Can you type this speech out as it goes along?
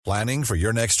Planning for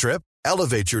your next trip?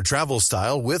 Elevate your travel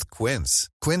style with Quince.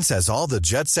 Quince has all the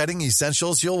jet-setting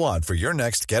essentials you'll want for your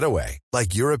next getaway,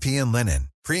 like European linen,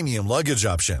 premium luggage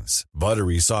options,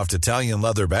 buttery soft Italian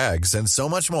leather bags, and so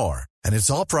much more. And it's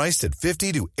all priced at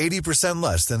 50 to 80%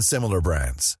 less than similar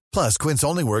brands. Plus, Quince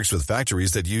only works with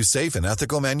factories that use safe and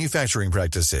ethical manufacturing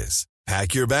practices.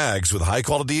 Pack your bags with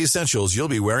high-quality essentials you'll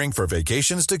be wearing for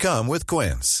vacations to come with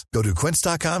Quince. Go to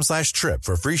quince.com/trip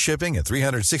for free shipping and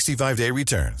 365-day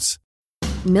returns.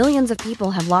 Millions of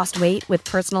people have lost weight with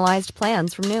personalized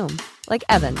plans from Noom. Like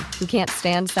Evan, who can't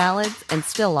stand salads and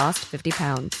still lost 50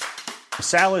 pounds.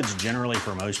 Salads generally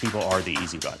for most people are the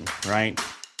easy button, right?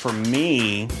 For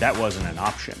me, that wasn't an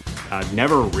option. I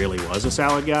never really was a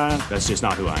salad guy. That's just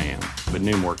not who I am. But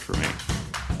Noom worked for me.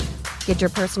 Get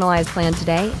your personalized plan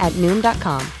today at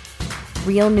Noom.com.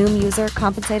 Real Noom user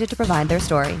compensated to provide their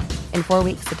story. In 4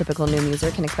 weeks, the typical Noom user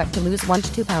can expect to lose 1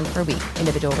 to 2 pounds per week.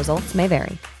 Individual results may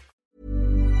vary.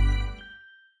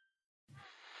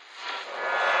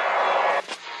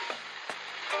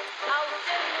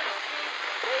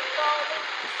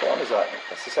 What time is that?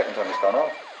 That's the second time it's gone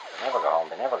off. They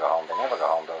never go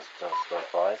home, those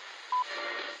boys.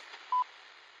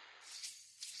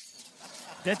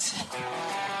 That's...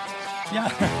 Yeah,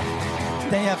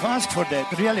 they have asked for that,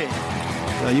 really.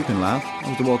 You can laugh. It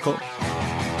was the World Cup.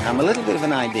 I'm a little bit of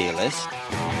an idealist,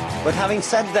 but having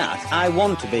said that, I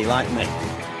want to be like me.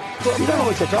 You don't know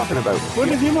what you're talking about. What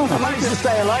did you know? I managed to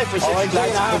stay alive for 16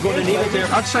 hours. Going to leave it there.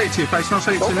 I'd say it to your face, and I'll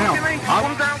say it to you now.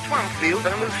 Come down Swanfield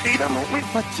and we'll see them, won't we?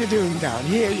 What you doing down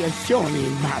here, you shawny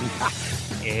man?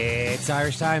 It's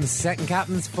Irish Times Second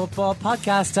Captain's Football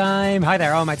Podcast time. Hi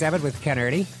there, all my David with Ken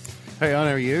Early. Hey, on,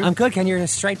 how are you? I'm good, Ken. You're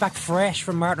straight back fresh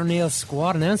from Martin O'Neill's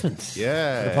squad announcement.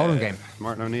 Yeah. For the Poland game.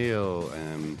 Martin O'Neill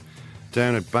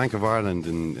down at Bank of Ireland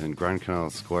in Grand Canal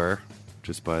Square,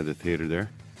 just by the theatre there.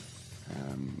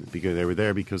 Because they were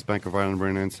there because Bank of Ireland were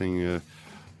announcing a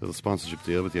little sponsorship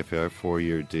deal with the FAI,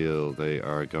 4-year deal. They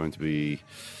are going to be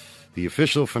the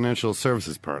official financial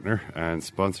services partner and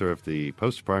sponsor of the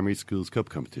post-primary schools cup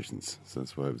competitions. So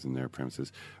that's why I was in their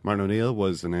premises. Martin O'Neill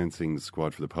was announcing the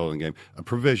squad for the Poland game, a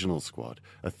provisional squad,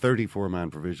 a 34-man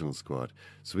provisional squad.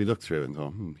 So we looked through it and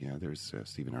thought, yeah, there's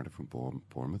Stephen Arter from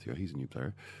Bournemouth. Yeah, he's a new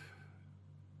player.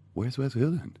 Where's Wes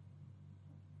Hoolahan?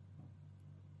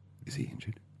 Is he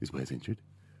injured? Is Wes injured?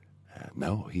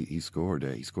 No, he scored.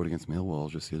 He scored against Millwall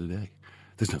just the other day.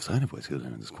 There's no sign of Wes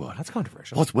Hoolahan in the squad. That's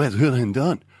controversial. What's Wes Hoolahan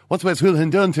done? What's Wes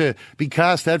Hoolahan done to be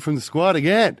cast out from the squad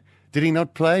again? Did he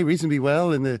not play reasonably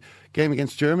well in the game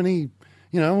against Germany?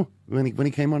 You know, when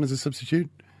he came on as a substitute?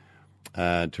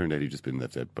 Turned out he'd just been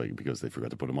left out because they forgot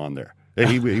to put him on there.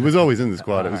 He was always in the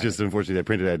squad. It was just, unfortunately, they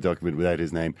printed out a document without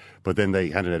his name. But then they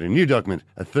handed out a new document,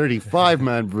 a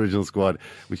 35-man provisional squad,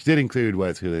 which did include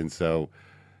Wes Hoolahan. So,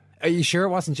 are you sure it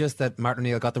wasn't just that Martin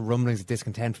O'Neill got the rumblings of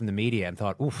discontent from the media and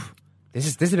thought, oof, this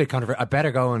is a bit controversial. I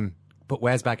better go and put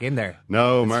Wes back in there.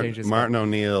 No, Martin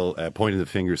O'Neill pointed the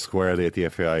finger squarely at the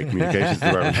FAI communications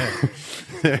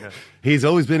department. He's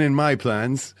always been in my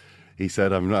plans. He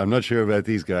said, I'm not sure about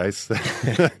these guys.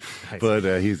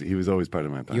 But he was always part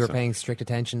of my plans. You were paying strict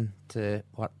attention to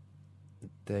what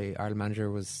the Ireland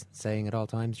manager was saying at all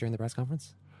times during the press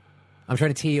conference? I'm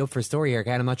trying to tee you up for a story here,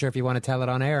 Ken. I'm not sure if you want to tell it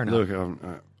on air or not. Look,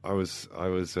 I was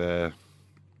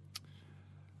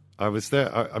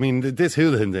there. I mean, this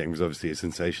Hoolahan thing was obviously a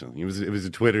sensation. It was a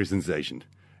Twitter sensation.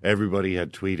 Everybody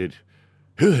had tweeted,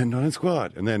 Hoolahan not in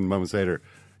squad. And then moments later,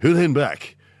 Hoolahan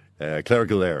back.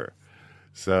 Clerical error.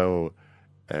 So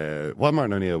while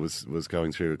Martin O'Neill was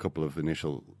going through a couple of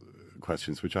initial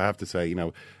questions, which I have to say, you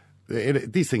know,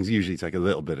 these things usually take a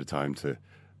little bit of time to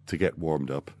get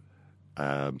warmed up.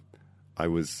 My eye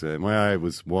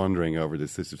was wandering over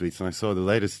this list of tweets, and I saw the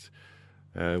latest.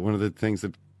 One of the things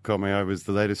that caught my eye was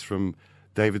the latest from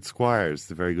David Squires,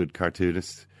 the very good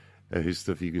cartoonist, whose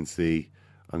stuff you can see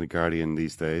on The Guardian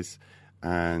these days.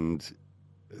 And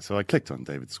so I clicked on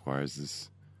David Squires'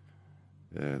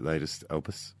 latest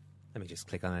opus. Let me just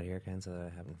click on it here, Ken, so that I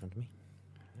have it in front of me.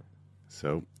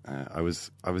 So I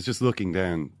was just looking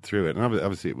down through it, and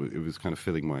obviously it was kind of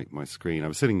filling my screen. I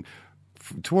was sitting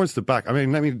towards the back. I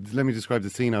mean, let me describe the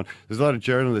scene now. There's a lot of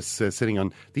journalists sitting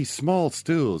on these small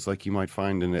stools like you might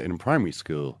find in a primary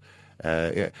school.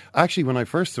 Actually, when I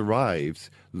first arrived,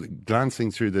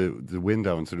 glancing through the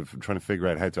window and sort of trying to figure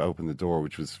out how to open the door,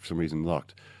 which was for some reason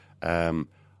locked,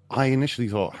 I initially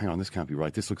thought, hang on, this can't be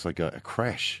right. This looks like a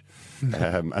creche.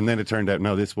 And then it turned out,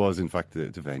 no, this was in fact the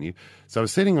venue. So I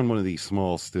was sitting on one of these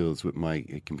small stools with my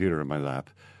computer in my lap.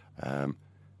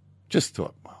 Just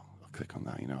thought, well, I'll click on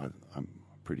that. You know, I'm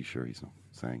pretty sure he's not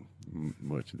saying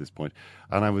much at this point.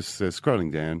 And I was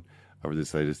scrolling down over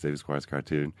this latest David Squires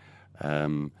cartoon.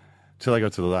 Till I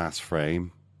got to the last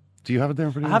frame. Do you have it there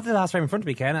in front of you? I have the last frame in front of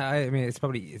me, Ken. I mean, it's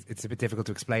a bit difficult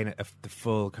to explain the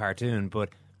full cartoon, but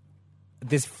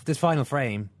this final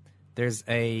frame, there's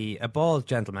a bald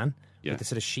gentleman with a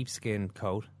sort of sheepskin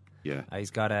coat. Yeah, he's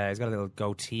got a little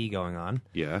goatee going on.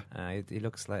 Yeah, he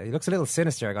looks a little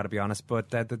sinister. I got to be honest,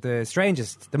 but the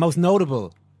strangest, the most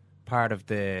notable part of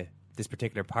this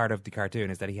particular part of the cartoon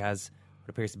is that he has what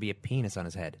appears to be a penis on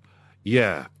his head.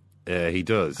 Yeah, he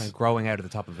does. Kind of growing out of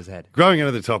the top of his head. Growing out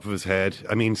of the top of his head.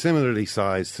 I mean, similarly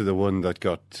sized to the one that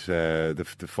got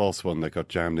the false one that got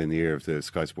jammed in the ear of the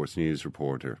Sky Sports News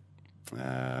reporter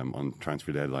on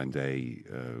transfer deadline day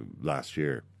last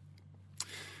year.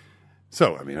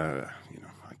 So, I mean, I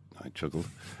chuckled.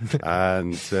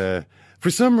 And for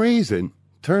some reason,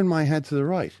 turned my head to the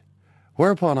right.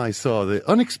 Whereupon I saw the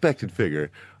unexpected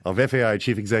figure of FAI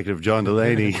Chief Executive John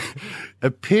Delaney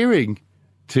appearing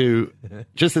to,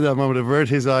 just at that moment, avert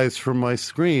his eyes from my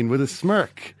screen with a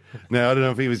smirk. Now, I don't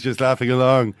know if he was just laughing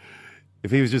along.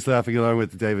 If he was just laughing along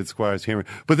with the David Squires humour.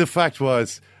 But the fact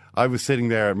was, I was sitting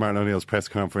there at Martin O'Neill's press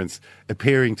conference,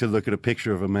 appearing to look at a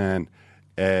picture of a man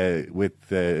with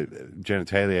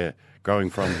genitalia growing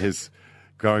from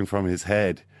his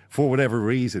head for whatever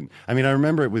reason. I mean, I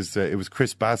remember it was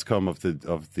Chris Bascom of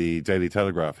the Daily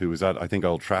Telegraph who was at, I think,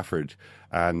 Old Trafford,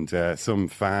 and some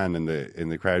fan in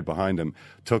the crowd behind him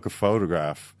took a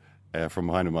photograph from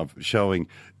behind him of showing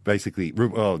basically,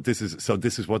 oh, this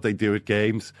is what they do at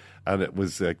games, and it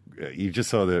was you just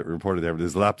saw the reporter there with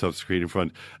his laptop screen in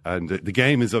front, and the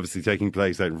game is obviously taking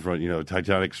place out in front. You know,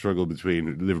 titanic struggle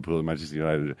between Liverpool and Manchester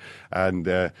United,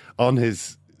 and on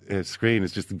his screen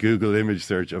is just a Google image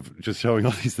search of just showing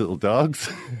all these little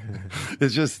dogs.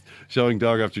 It's just showing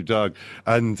dog after dog,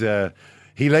 and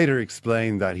he later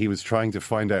explained that he was trying to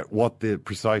find out what the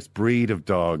precise breed of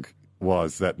dog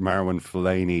was that Marwan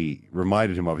Fellaini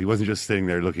reminded him of. He wasn't just sitting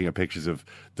there looking at pictures of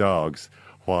dogs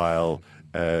while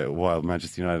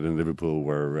Manchester United and Liverpool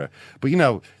were. But you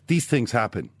know, these things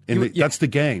happen. That's the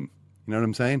game. You know what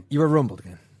I'm saying? You were rumbled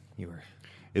again. You were.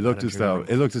 It looked as though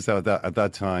at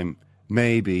that time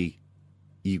maybe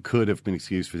you could have been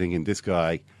excused for thinking this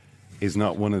guy is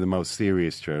not one of the most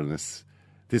serious journalists.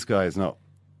 This guy is not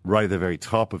right at the very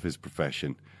top of his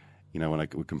profession. You know, when I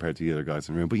would compare it to the other guys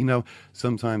in the room. But, you know,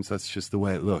 sometimes that's just the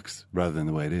way it looks rather than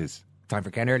the way it is. Time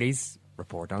for Ken Early's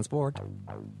Report on Sport.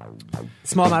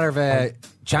 Small matter of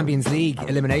Champions League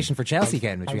elimination for Chelsea,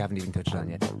 Ken, which we haven't even touched on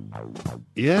yet.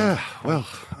 Yeah, well,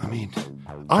 I mean,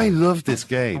 I loved this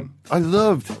game. I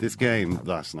loved this game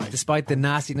last night. Despite the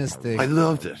nastiness, I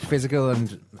loved it. Physical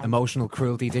and emotional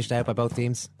cruelty dished out by both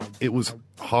teams. It was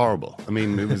horrible. I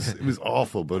mean, it was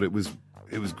awful, but it was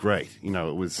great. You know,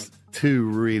 it was two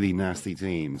really nasty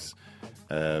teams.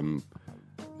 You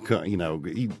know,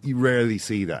 you rarely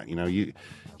see that. You know, you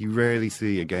rarely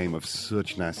see a game of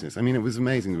such nastiness. I mean, it was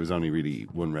amazing. There was only really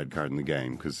one red card in the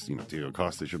game because, you know, Diego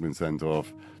Costa should have been sent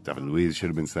off. David Luiz should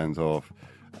have been sent off.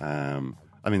 I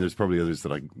mean, there's probably others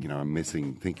that I'm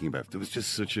missing thinking about. There was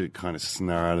just such a kind of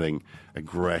snarling,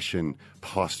 aggression,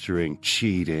 posturing,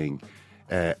 cheating,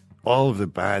 all of the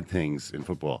bad things in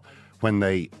football. When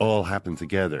they all happen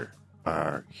together,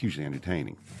 are hugely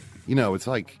entertaining. You know, it's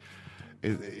like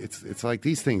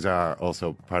these things are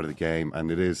also part of the game, and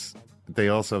they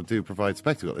also do provide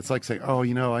spectacle. It's like saying, oh,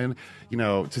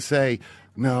 to say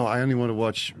no, I only want to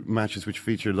watch matches which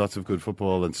feature lots of good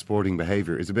football and sporting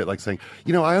behaviour is a bit like saying,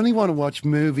 you know, I only want to watch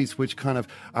movies which kind of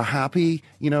are happy,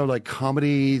 you know, like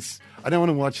comedies. I don't want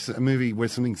to watch a movie where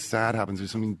something sad happens or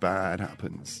something bad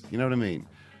happens. You know what I mean?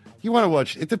 You want to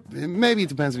watch it. Maybe it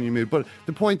depends on your mood, but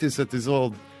the point is that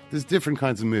there's different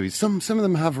kinds of movies. Some of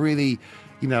them have really,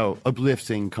 you know,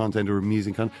 uplifting content or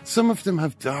amusing content. Some of them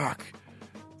have dark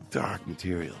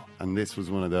material, and this was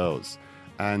one of those.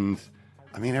 And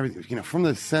I mean, everything, you know, from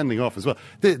the sending off as well.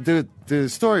 The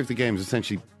story of the game is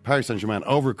essentially Paris Saint-Germain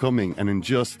overcoming an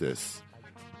injustice.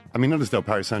 I mean, not as though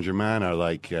Paris Saint-Germain are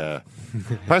like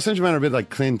Paris Saint-Germain are a bit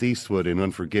like Clint Eastwood in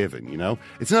Unforgiven. You know,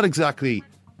 it's not exactly,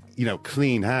 you know,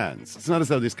 clean hands. It's not as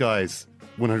though this guy's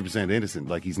 100% innocent,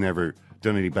 like he's never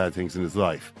done any bad things in his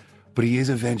life, but he is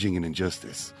avenging an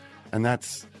injustice, and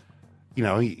that's, you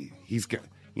know, he's got,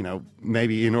 you know,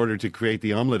 maybe in order to create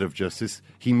the omelette of justice,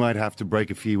 he might have to break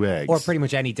a few eggs, or pretty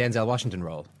much any Denzel Washington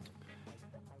role.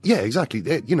 Yeah, exactly.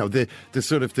 You know, the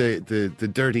sort of the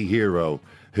dirty hero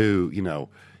who, you know,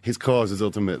 his cause is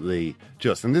ultimately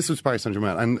just, and this was Paris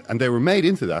Saint-Germain, and they were made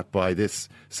into that by this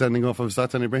sending off of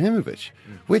Zlatan Ibrahimovic,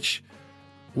 which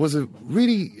was a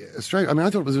really strange. I mean, I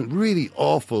thought it was a really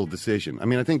awful decision. I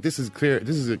mean, I think this is clear.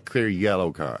 This is a clear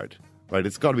yellow card, right?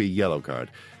 It's got to be a yellow card.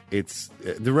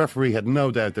 the referee had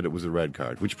no doubt that it was a red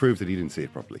card, which proved that he didn't see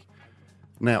it properly.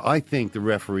 Now, I think the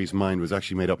referee's mind was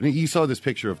actually made up. You saw this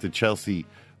picture of the Chelsea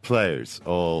players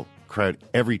all crowd.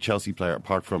 Every Chelsea player,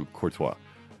 apart from Courtois,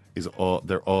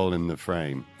 they're all in the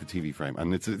frame, the TV frame,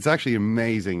 and it's actually an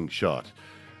amazing shot.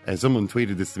 Someone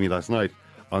tweeted this to me last night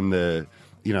on the,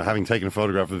 having taken a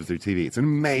photograph of their TV. It's an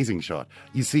amazing shot.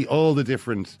 You see all the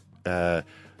different.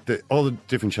 All the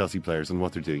different Chelsea players and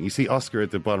what they're doing. You see Oscar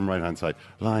at the bottom right-hand side,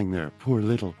 lying there. Poor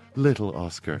little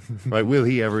Oscar. Right? Will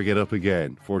he ever get up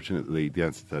again? Fortunately, the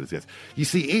answer to that is yes. You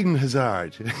see Eden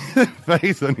Hazard.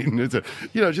 Face on Eden Hazard.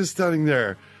 Just standing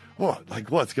there.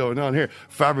 What's going on here?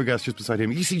 Fabregas just beside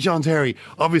him. You see John Terry,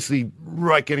 obviously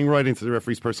getting right into the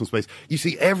referee's personal space. You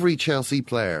see every Chelsea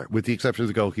player, with the exception of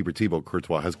the goalkeeper Thibaut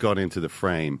Courtois, has got into the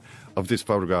frame of this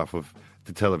photograph of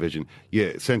the television.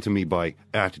 Sent to me by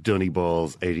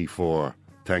 @Dunnyballs84.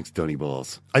 Thanks,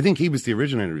 Dunnyballs. I think he was the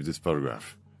originator of this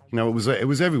photograph. It was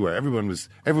everywhere. Everyone was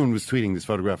tweeting this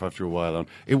photograph after a while.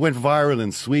 It went viral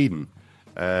in Sweden.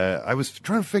 I was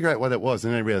trying to figure out what that was,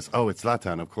 and then I realized, it's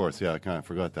Zlatan, of course. Yeah, I kind of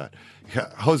forgot that.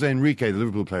 Jose Enrique, the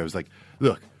Liverpool player, was like,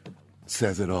 look,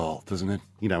 says it all, doesn't it?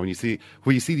 When you see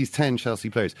these 10 Chelsea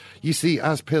players, you see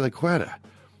Azpilicueta,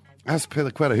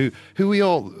 who we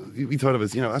thought of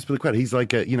as, Azpilicueta. He's like,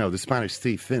 the Spanish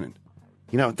Steve Finnan.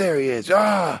 There he is.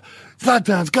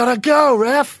 Zlatan's gotta go,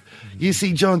 ref. You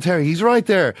see John Terry. He's right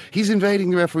there. He's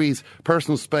invading the referee's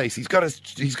personal space. He's got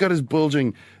his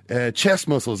bulging chest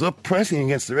muscles up, pressing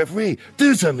against the referee.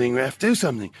 Do something, ref. Do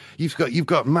something. You've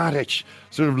got Matic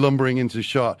sort of lumbering into the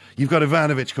shot. You've got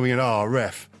Ivanovic coming in. Oh,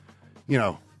 ref.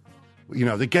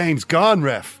 The game's gone,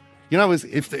 ref.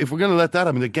 If we're going to let that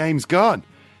happen, the game's gone.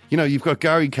 You've got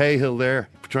Gary Cahill there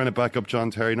trying to back up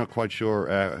John Terry, not quite sure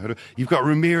how to. You've got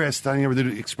Ramirez standing there with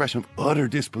the expression of utter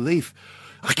disbelief.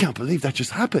 I can't believe that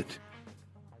just happened.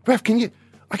 Ref,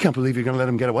 I can't believe you're going to let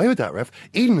him get away with that, ref.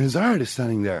 Eden Hazard is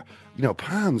standing there,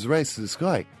 palms raised to the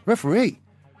sky. Referee,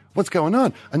 what's going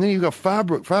on? And then you've got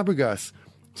Fabregas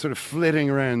sort of flitting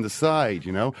around the side,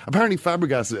 Apparently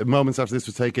Fabregas, moments after this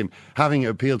was taken, having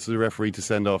appealed to the referee to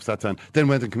send off Zlatan, then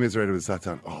went and commiserated with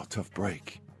Zlatan. Oh, tough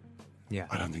break. Yeah,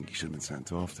 I don't think he should have been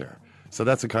sent off there. So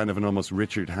that's a kind of an almost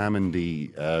Richard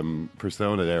Hammondy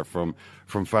persona there from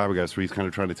Fabregas, where he's kind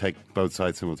of trying to take both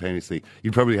sides simultaneously.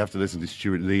 You'd probably have to listen to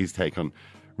Stuart Lee's take on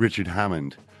Richard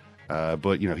Hammond.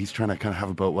 But, he's trying to kind of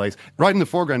have it both ways. Right in the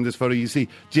foreground of this photo, you see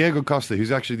Diego Costa,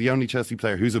 who's actually the only Chelsea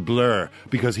player who's a blur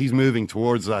because he's moving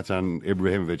towards Zlatan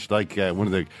Ibrahimovic like one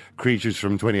of the creatures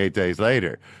from 28 Days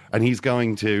Later. And he's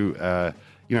going to...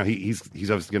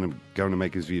 he's obviously going to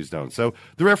make his views known. So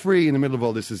the referee in the middle of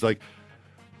all this is like,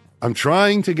 I'm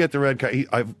trying to get the red card.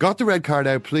 I've got the red card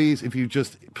out. Please, if you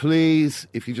just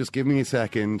give me a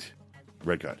second,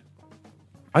 red card.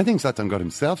 I think Zlatan got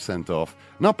himself sent off,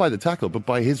 not by the tackle, but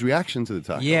by his reaction to the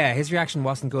tackle. Yeah, his reaction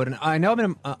wasn't good. And I know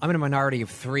I'm in a minority of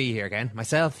three here again.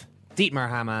 Myself, Dietmar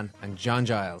Hamann, and John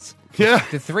Giles. Yeah.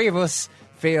 The three of us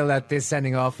feel that this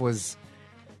sending off was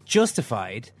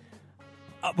justified.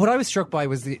 What I was struck by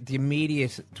was the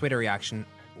immediate Twitter reaction,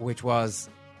 which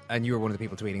was, and you were one of the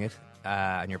people tweeting it,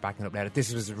 and you're backing it up now, that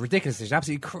this was ridiculous. It's an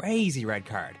absolutely crazy red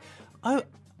card.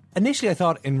 Initially, I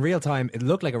thought in real time it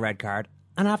looked like a red card,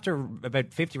 and after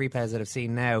about 50 replays that I've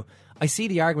seen now, I see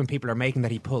the argument people are making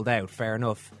that he pulled out, fair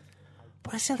enough.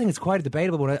 But I still think it's quite a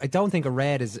debatable one. I don't think a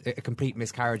red is a complete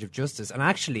miscarriage of justice. And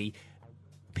actually,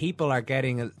 people are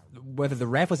getting, whether the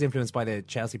ref was influenced by the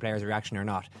Chelsea players' reaction or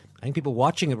not, I think people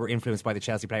watching it were influenced by the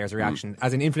Chelsea players' reaction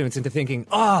as an influence into thinking,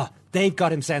 they've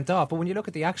got him sent off. But when you look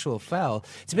at the actual foul,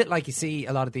 it's a bit like you see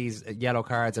a lot of these yellow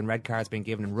cards and red cards being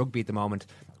given in rugby at the moment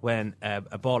when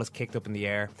a ball is kicked up in the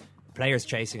air, players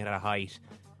chasing it at a height,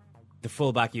 the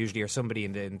fullback usually or somebody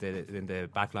in the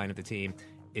back line of the team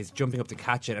is jumping up to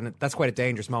catch it, and that's quite a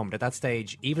dangerous moment. At that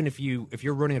stage, even if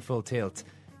you're running at full tilt,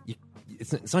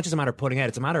 it's not just a matter of putting out,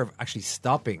 it's a matter of actually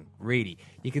stopping, really.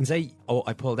 You can say,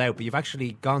 I pulled out, but you've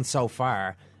actually gone so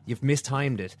far, you've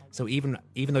mistimed it. So even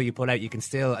though you pull out, you can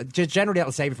still... Generally,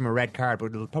 that'll save you from a red card, but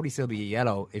it'll probably still be a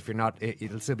yellow if you're not...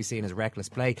 It'll still be seen as reckless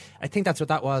play. I think that's what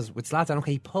that was with Zlatan.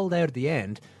 Okay, he pulled out at the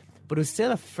end, but it was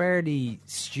still a fairly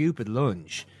stupid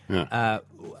lunge. Yeah.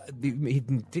 He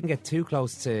didn't get too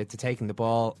close to taking the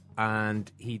ball,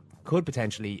 and he could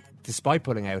potentially, despite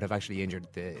pulling out, have actually injured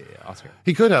Oscar.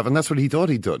 He could have, and that's what he thought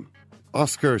he'd done.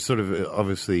 Oscar sort of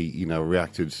obviously,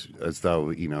 reacted as though,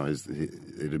 it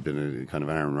had been a kind of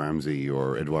Aaron Ramsey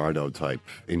or Eduardo type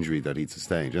injury that he'd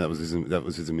sustained. And that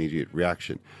was his immediate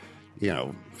reaction.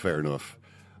 Fair enough.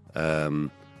 But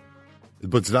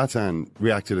Zlatan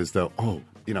reacted as though,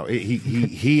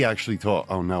 he actually thought,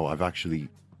 oh no, I've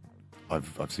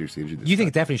I've seriously injured this You think guy.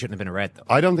 it definitely shouldn't have been a red, though?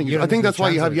 I don't think. You I think that's why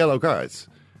you have chance yellow cards.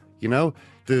 You know,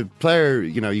 the player.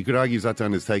 You know, you could argue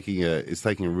Zlatan is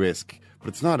taking a risk, but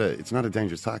it's not a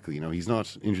dangerous tackle. You know, he's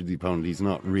not injured the opponent. He's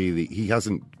not really. He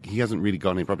hasn't really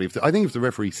gone in properly. I think if the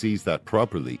referee sees that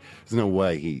properly, there's no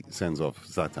way he sends off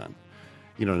Zlatan.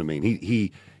 You know what I mean?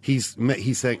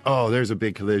 He's saying, oh, there's a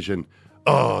big collision.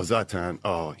 Oh, Zlatan.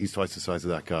 Oh, he's twice the size of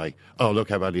that guy. Oh, look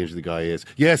how badly injured the guy is.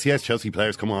 Yes, Chelsea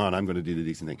players, come on, I'm going to do the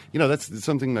decent thing. You know, that's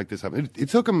something like this happened. It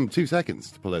took him 2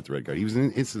 seconds to pull out the red card. He was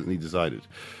instantly decided.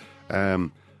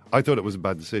 I thought it was a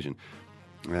bad decision.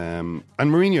 And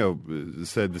Mourinho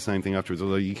said the same thing afterwards,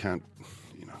 although you can't,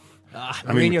 you know.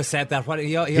 Mourinho said that. What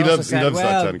he also loves said,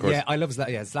 Zlatan, of course. yeah, I love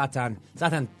Zlatan. Yeah,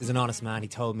 Zlatan is an honest man. He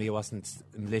told me it wasn't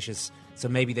malicious, so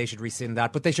maybe they should rescind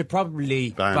that. But they should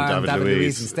probably ban David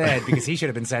Luiz instead, because he should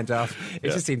have been sent off.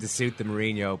 It just seemed to suit the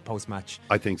Mourinho post-match.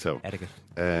 I think so. Etiquette.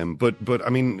 But I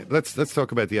mean, let's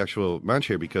talk about the actual match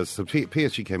here, because so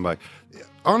PSG came by.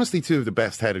 Honestly, two of the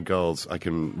best-headed goals I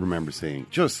can remember seeing.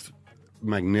 Just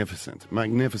magnificent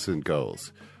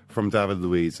goals from David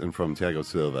Luiz and from Thiago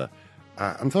Silva.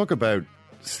 And talk about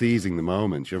seizing the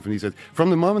moment. You know, when he said,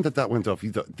 from the moment that went off,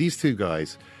 these two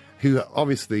guys, who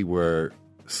obviously were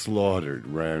slaughtered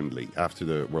roundly after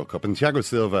the World Cup, and Thiago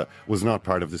Silva was not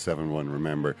part of the 7-1,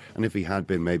 remember, and if he had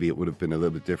been, maybe it would have been a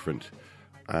little bit different.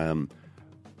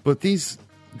 But these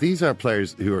are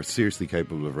players who are seriously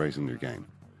capable of raising their game.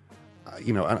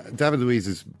 You know, and David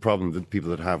Luiz's problem that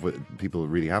people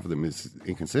really have with him is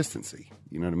inconsistency.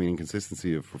 You know what I mean?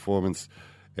 Inconsistency of performance,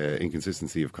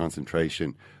 inconsistency of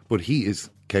concentration. But he is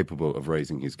capable of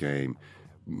raising his game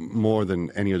more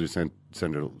than any other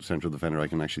central defender I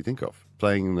can actually think of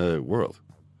playing in the world.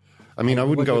 I mean, I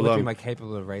wouldn't go along. What do you mean by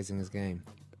capable of raising his game?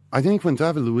 I think when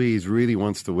David Luiz really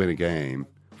wants to win a game,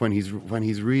 when he's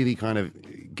really kind of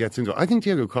gets into it. I think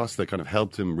Diego Costa kind of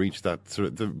helped him reach that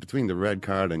sort of between the red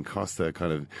card and Costa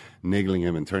kind of niggling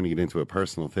him and turning it into a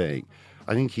personal thing.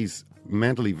 I think he's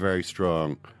mentally very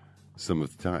strong some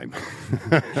of the time.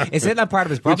 Is it that part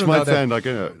of his problem? Which might sound like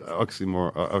an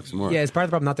oxymoron. Yeah, it's part of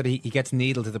the problem, not that he gets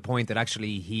needled to the point that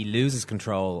actually he loses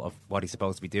control of what he's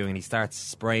supposed to be doing, and he starts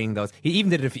spraying those. He even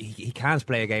did it, he can't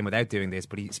play a game without doing this,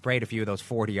 but he sprayed a few of those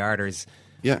 40-yarders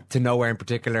to nowhere in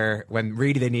particular, when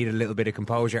really they needed a little bit of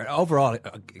composure. Overall,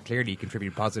 clearly he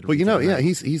contributed positively. But you know,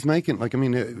 he's making, like, I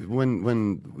mean,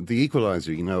 when the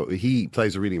equaliser, you know, he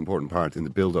plays a really important part in the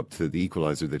build-up to the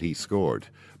equaliser that he scored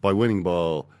by winning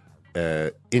ball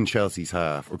in Chelsea's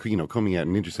half, or, you know, coming out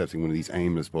and intercepting one of these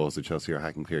aimless balls that Chelsea are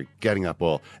hacking clear, getting that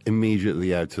ball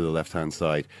immediately out to the left-hand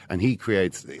side, and he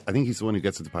creates, I think he's the one who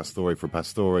gets it to Pastore, for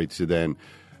Pastore to then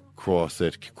cross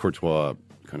it, Courtois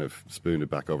kind of spooned it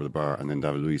back over the bar, and then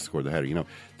David Luiz scored the header. You know,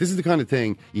 this is the kind of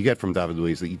thing you get from David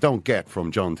Luiz that you don't get from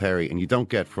John Terry, and you don't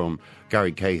get from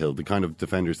Gary Cahill, the kind of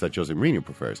defenders that Jose Mourinho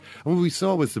prefers. And what we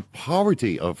saw was the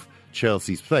poverty of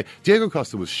Chelsea's play. Diego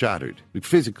Costa was shattered,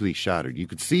 physically shattered. You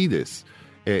could see this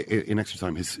in extra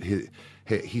time.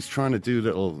 He's trying to do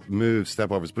little moves,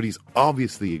 step overs, but he's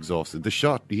obviously exhausted.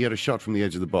 He had a shot from the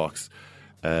edge of the box,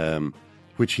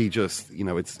 which he just, you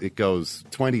know, it goes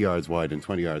 20 yards wide and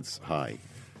 20 yards high.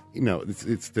 You know,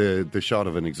 it's the shot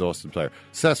of an exhausted player.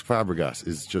 Cesc Fabregas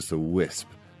is just a wisp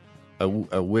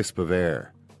of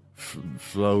air,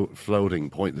 floating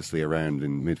pointlessly around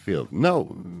in midfield.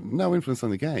 No influence on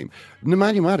the game.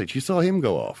 Nemanja Matic, you saw him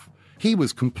go off. He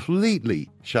was completely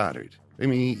shattered. I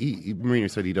mean,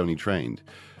 Mourinho said he'd only trained.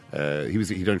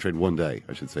 He'd only trained one day,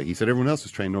 I should say. He said everyone else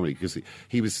was trained normally because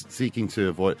he was seeking to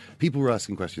avoid. People were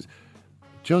asking questions.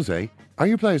 Jose, are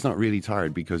your players not really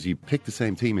tired because you picked the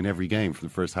same team in every game for the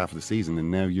first half of the season and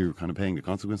now you're kind of paying the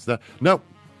consequences of that? No.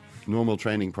 Normal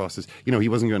training process. You know, he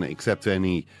wasn't going to accept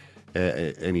any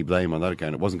blame on that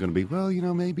account. It wasn't going to be, well, you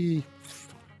know, maybe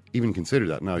even consider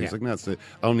that. No, he's like, no, it's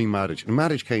only Matic. And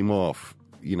Matic came off,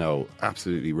 you know,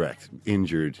 absolutely wrecked,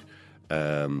 injured,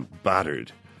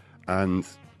 battered. And,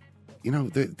 you know,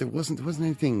 there wasn't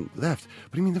anything left.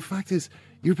 But I mean, the fact is,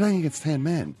 you're playing against 10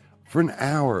 men for an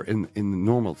hour in the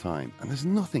normal time, and there's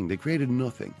nothing. They created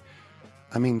nothing.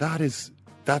 I mean,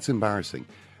 that's embarrassing.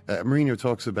 Mourinho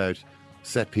talks about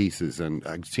set pieces, and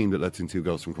a team that lets in 2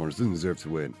 goals from corners doesn't deserve to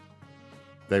win.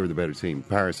 They were the better team.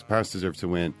 Paris deserved to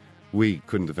win. We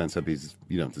couldn't defend set pieces.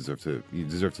 You deserve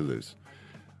to lose.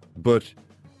 But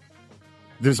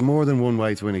there's more than one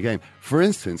way to win a game. For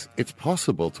instance, it's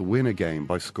possible to win a game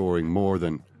by scoring more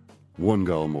than 1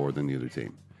 goal more than the other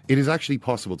team. It is actually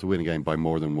possible to win a game by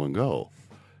more than 1 goal.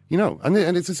 You know, and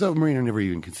it's as though Mourinho never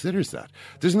even considers that.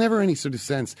 There's never any sort of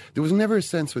sense. There was never a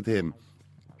sense with him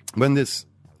when this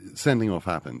sending off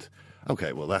happened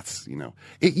Okay, well, that's,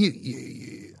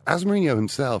 as Mourinho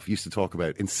himself used to talk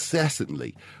about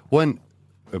incessantly, when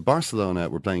Barcelona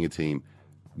were playing a team,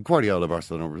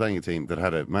 Barcelona were playing a team that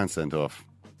had a man sent off,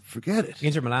 forget it.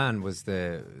 Inter Milan was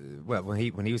when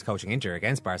he was coaching Inter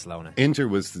against Barcelona. Inter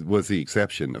was the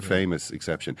exception, a famous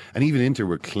exception. And even Inter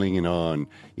were clinging on,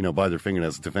 by their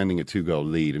fingernails, defending a 2-goal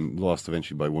lead and lost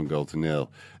eventually by 1-0.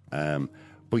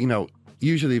 But,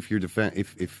 usually if you're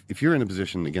if you're in a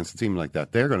position against a team like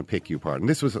that, they're going to pick you apart. And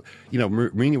this was,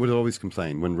 Mourinho would always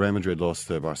complain when Real Madrid lost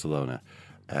to Barcelona.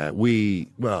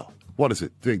 What is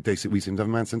it? We seem to have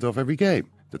a man sent off every game.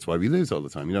 That's why we lose all the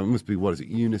time. It must be,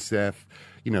 UNICEF,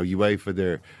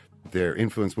 UEFA, their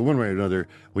influence. But one way or another,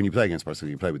 when you play against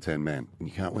Barcelona, you play with 10 men, and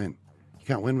you can't win. You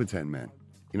can't win with 10 men.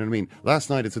 You know what I mean? Last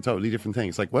night, it's a totally different thing.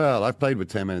 It's like, well, I've played with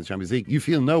 10 men in the Champions League. You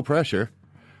feel no pressure.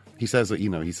 He says that,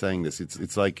 he's saying this.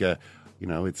 It's like,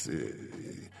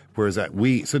 whereas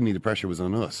suddenly the pressure was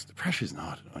on us. The pressure's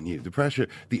not on you.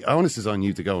 The onus is on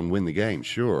you to go and win the game,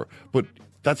 sure. But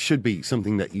that should be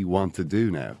something that you want to do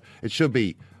now. It should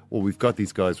be, well, we've got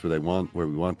these guys where we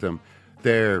want them.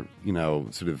 Their,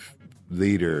 sort of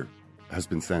leader has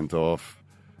been sent off.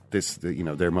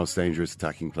 Their most dangerous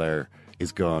attacking player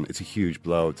is gone. It's a huge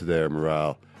blow to their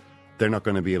morale. They're not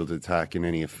going to be able to attack in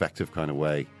any effective kind of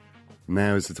way.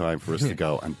 Now is the time for us to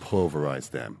go and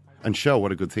pulverise them and show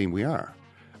what a good team we are.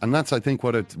 And that's, I think,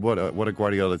 what a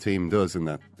Guardiola team does in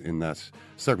that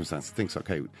circumstance. It thinks,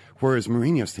 okay, whereas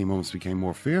Mourinho's team almost became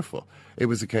more fearful. It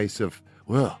was a case of,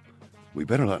 well, we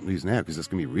better not lose now because it's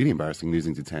going to be really embarrassing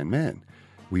losing to 10 men.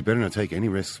 We better not take any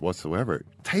risks whatsoever.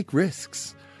 Take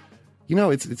risks.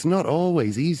 It's not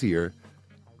always easier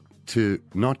to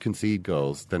not concede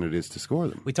goals than it is to score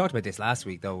them. We talked about this last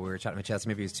week, though. We were chatting with Chelsea,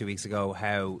 maybe it was 2 weeks ago,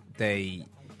 how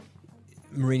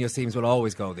Mourinho's teams will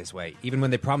always go this way, even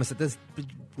when they promise that this.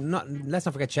 Let's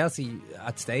not forget Chelsea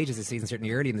at stages this season,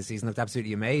 certainly early in the season, looked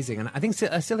absolutely amazing. And I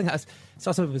still think I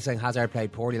saw some people saying Hazard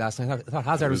played poorly last night. I thought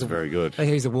Hazard was very good.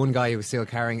 He's the one guy who was still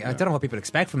carrying. Yeah. I don't know what people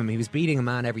expect from him. He was beating a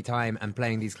man every time and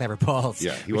playing these clever balls.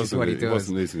 Yeah, he wasn't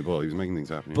losing the ball. He was making things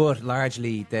happen. But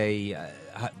largely they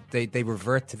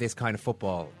revert to this kind of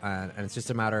football, and it's just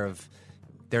a matter of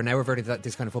they're now reverting to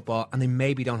this kind of football, and they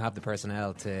maybe don't have the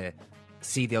personnel to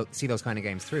see those kind of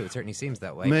games through. It certainly seems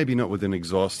that way. Maybe not with an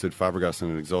exhausted Fabregas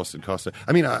and an exhausted Costa.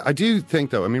 I mean, I do think,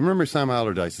 though, remember Sam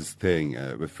Allardyce's thing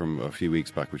from a few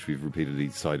weeks back, which we've repeatedly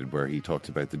cited, where he talked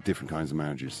about the different kinds of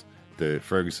managers. The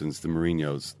Fergusons, the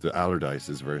Mourinhos, the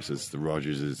Allardyces versus the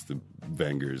Rodgerses, the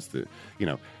Wengers, the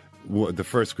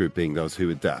first group being those who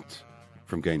adapt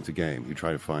from game to game, who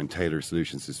try to find tailored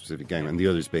solutions to a specific game, and the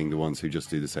others being the ones who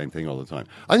just do the same thing all the time.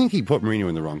 I think he put Mourinho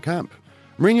in the wrong camp.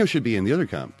 Mourinho should be in the other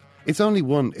camp. It's only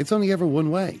ever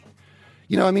one way.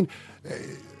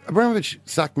 Abramovich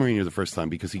sacked Mourinho the first time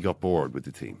because he got bored with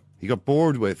the team. He got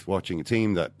bored with watching a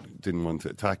team that didn't want to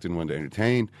attack, didn't want to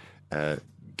entertain.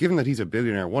 Given that he's a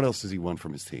billionaire, what else does he want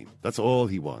from his team? That's all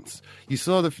he wants. You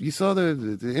saw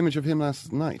the image of him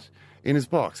last night in his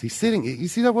box. He's sitting. You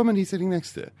see that woman he's sitting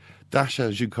next to? Dasha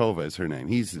Zhukova is her name.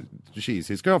 She's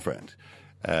his girlfriend.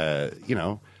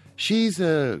 She's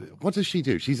what does she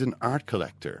do? She's an art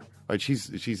collector. Right? She's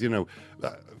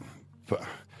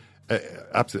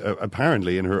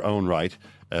apparently in her own right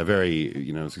a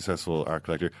very successful art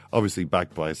collector. Obviously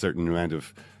backed by a certain amount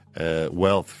of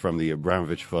wealth from the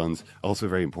Abramovich funds. Also a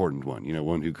very important one.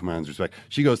 One who commands respect.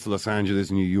 She goes to Los Angeles,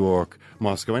 New York,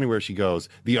 Moscow, anywhere she goes.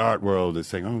 The art world is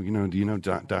saying, "Oh, do you know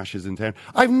Dash is in town?"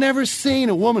 I've never seen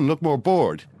a woman look more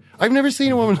bored. I've never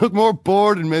seen a woman look more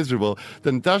bored and miserable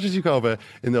than Dasha Zhukova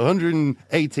in the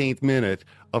 118th minute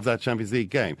of that Champions League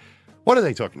game. What are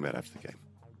they talking about after the game?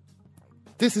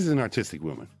 This is an artistic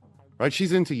woman, right?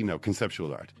 She's into,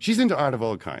 conceptual art. She's into art of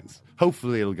all kinds.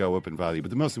 Hopefully it'll go up in value,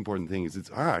 but the most important thing is it's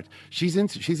art. She's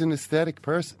an aesthetic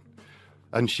person.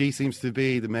 And she seems to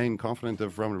be the main confidant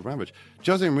of Roman Abramovich.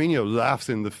 Jose Mourinho laughs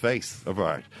in the face of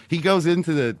art. He goes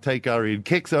into the Tate Gallery and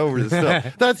kicks over the stuff.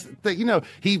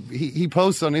 He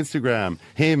posts on Instagram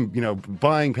him,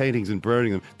 buying paintings and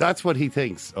burning them. That's what he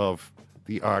thinks of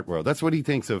the art world. That's what he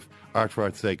thinks of art for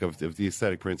art's sake, of the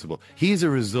aesthetic principle. He's a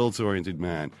results-oriented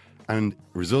man, and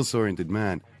results-oriented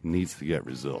man needs to get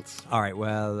results. All right,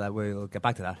 well, we'll get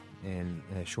back to that in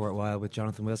a short while with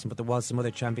Jonathan Wilson, but there was some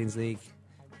other Champions League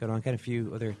going on, a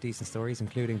few other decent stories,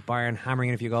 including Bayern hammering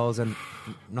in a few goals, and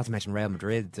not to mention Real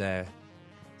Madrid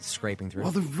scraping through.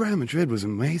 Well, the Real Madrid was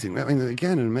amazing. I mean,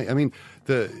 again,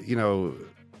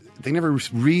 they never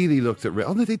really looked at risk.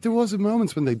 Although there was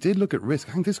moments when they did look at risk.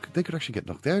 I think they could actually get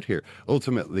knocked out here.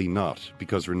 Ultimately not,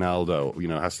 because Ronaldo,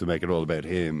 has to make it all about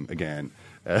him again.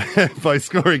 by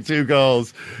scoring 2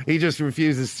 goals. He just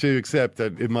refuses to accept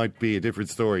that it might be a different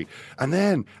story. And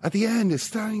then at the end, is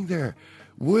standing there,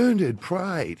 wounded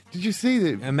pride. Did you see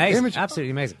the image? Absolutely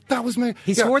amazing. That was me.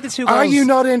 He scored the 2 goals. Are you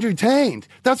not entertained?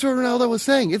 That's what Ronaldo was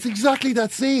saying. It's exactly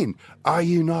that scene. Are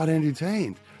you not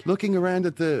entertained? Looking around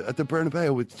at the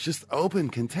Bernabeu with just open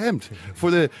contempt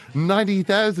for the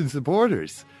 90,000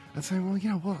 supporters and saying, well, you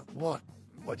know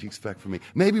what do you expect from me?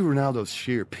 Maybe Ronaldo's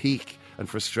sheer pique and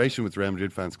frustration with Real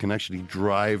Madrid fans can actually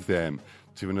drive them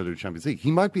to another Champions League. He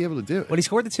might be able to do it. Well, he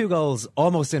scored the 2 goals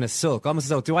almost in a sulk, almost as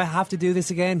though, do I have to do this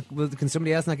again? Can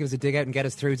somebody else not give us a dig out and get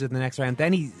us through to the next round?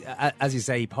 Then he, as you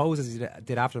say, he posed as he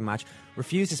did after the match,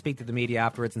 refused to speak to the media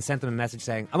afterwards and sent them a message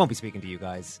saying, I won't be speaking to you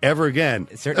guys ever again.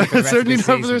 Certainly for the rest Certainly of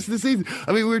the not for the rest of the season.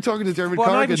 I mean, we were talking to Dermot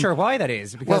Corrigan. I'm not even sure why that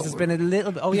is, because there's been a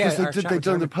little bit... Oh, yeah. They've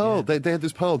done the poll. Yeah. They had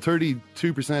this poll,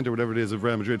 32% or whatever it is of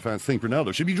Real Madrid fans think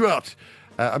Ronaldo should be dropped.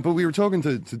 But we were talking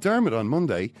to Dermot on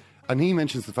Monday, and he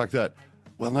mentions the fact that,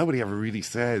 well, nobody ever really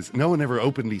says, no one ever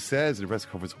openly says in a press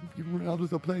conference,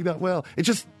 Ronaldo's not playing that well.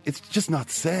 It's just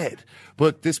not said.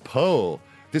 But this poll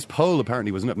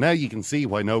apparently wasn't up. Now you can see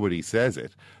why nobody says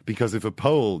it, because if a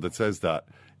poll that says that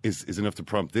is enough to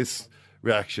prompt this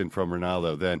reaction from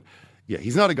Ronaldo, then yeah,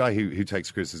 he's not a guy who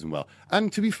takes criticism well.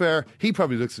 And to be fair, he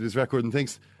probably looks at his record and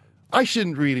thinks, I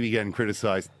shouldn't really be getting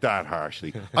criticised that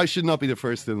harshly. I should not be the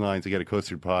first in line to get a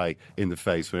custard pie in the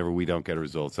face whenever we don't get a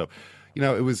result. So, you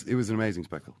know, it was an amazing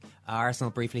spectacle.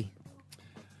 Arsenal briefly.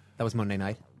 That was Monday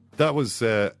night. That was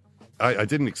I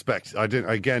didn't expect. I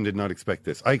did not expect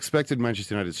this. I expected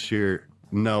Manchester United's sheer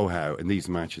know-how in these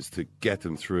matches to get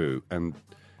them through, and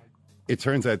it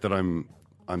turns out that I'm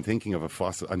thinking of a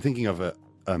fossil. I'm thinking of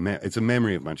it's a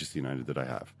memory of Manchester United that I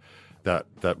have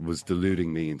that was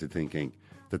deluding me into thinking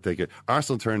that they could.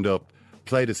 Arsenal turned up,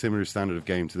 played a similar standard of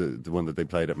game to the one that they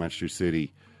played at Manchester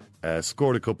City.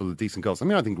 Scored a couple of decent goals. I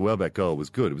mean, I think the Welbeck goal was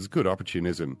good. It was good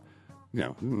opportunism. You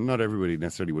know, not everybody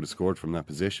necessarily would have scored from that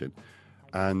position.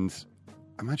 And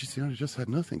Manchester United just had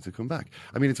nothing to come back.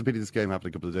 I mean, it's a pity this game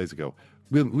happened a couple of days ago.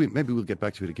 Maybe we'll get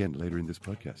back to it again later in this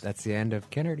podcast. That's the end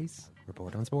of Kennedy's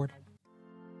Report on Sport.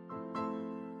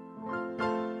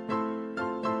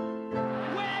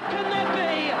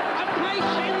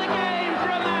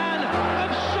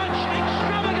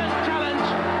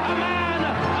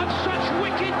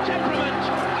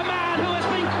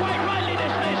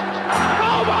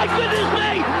 My goodness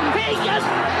me! He just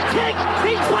kicked!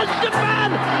 He's punched a man!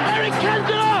 Eric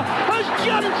Cantona has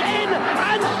jumped in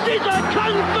and scissor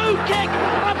kung fu kick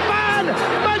a fan!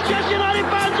 Manchester United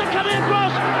fans are coming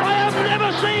across! I have never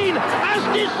seen as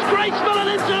disgraceful an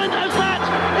incident as that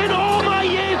in all my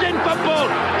years in football!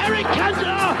 Eric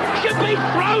Cantona should be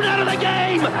thrown out of the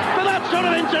game for that sort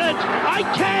of incident! I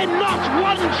care not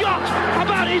one jot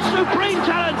about his supreme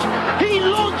talent! He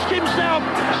launched himself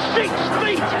 6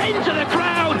 feet into the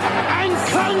crowd and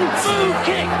kung fu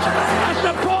kicked a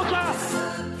supporter.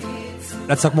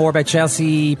 Let's talk more about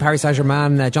Chelsea, Paris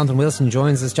Saint-Germain. Jonathan Wilson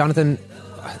joins us. Jonathan,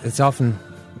 it's often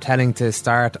telling to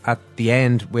start at the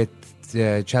end with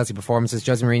Chelsea performances.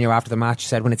 Jose Mourinho after the match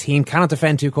said, when a team cannot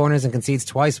defend 2 corners and concedes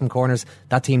twice from corners,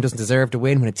 that team doesn't deserve to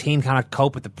win. When a team cannot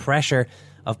cope with the pressure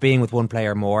of being with one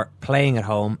player more, playing at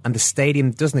home, and the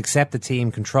stadium doesn't accept the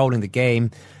team controlling the game,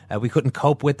 we couldn't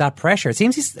cope with that pressure. It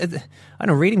seems he's, I don't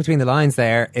know, reading between the lines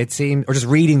there, it seemed, or just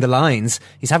reading the lines,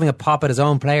 he's having a pop at his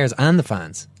own players and the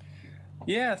fans.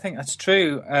 Yeah, I think that's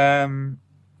true. I mean,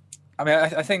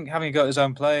 I think having a go at his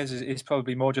own players is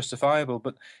probably more justifiable,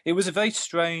 but it was a very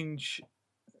strange...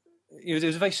 It was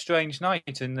a very strange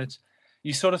night in that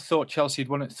you sort of thought Chelsea had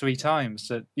won it 3 times.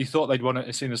 That you thought they'd won it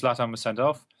as soon as Zlatan was sent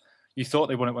off. You thought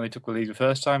they won it when they took the lead the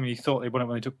first time, and you thought they won it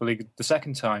when they took the lead the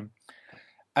second time.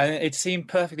 And it seemed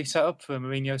perfectly set up for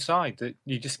Mourinho's side, that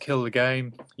you just kill the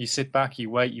game, you sit back, you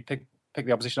wait, you pick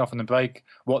the opposition off on the break,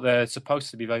 what they're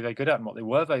supposed to be very, very good at and what they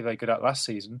were very, very good at last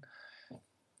season.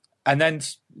 And then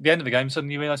at the end of the game,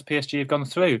 suddenly you realise PSG have gone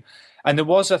through. And there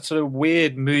was that sort of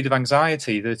weird mood of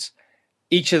anxiety that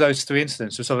each of those 3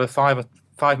 incidents was sort of a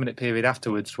 5-minute period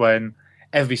afterwards when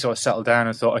everybody sort of settled down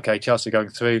and thought, okay, Chelsea are going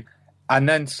through. And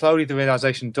then slowly the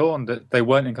realisation dawned that they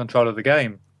weren't in control of the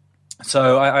game.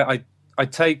 So I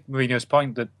take Mourinho's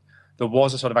point that there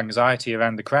was a sort of anxiety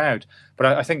around the crowd, but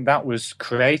I think that was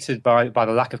created by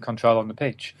the lack of control on the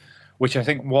pitch, which I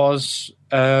think was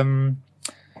a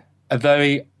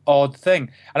very odd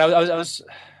thing. And I was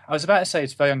about to say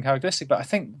it's very uncharacteristic, but I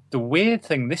think the weird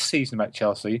thing this season about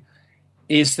Chelsea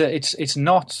is that it's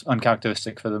not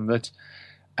uncharacteristic for them that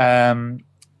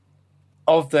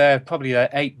of their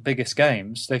 8 biggest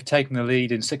games, they've taken the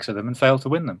lead in 6 of them and failed to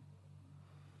win them.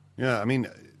 Yeah, I mean,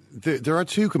 there are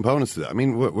 2 components to that. I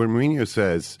mean, what Mourinho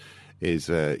says is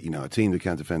a team that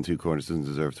can't defend two corners doesn't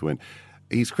deserve to win.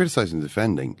 He's criticising the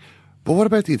defending. But what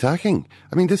about the attacking?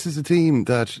 I mean, this is a team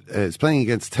that is playing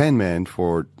against 10 men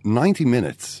for 90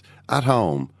 minutes at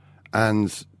home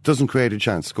and doesn't create a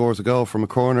chance, scores a goal from a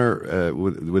corner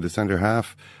with a centre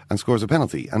half and scores a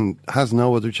penalty and has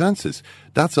no other chances.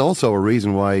 That's also a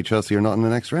reason why Chelsea are not in the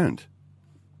next round.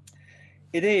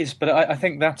 It is, but I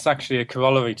think that's actually a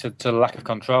corollary to lack of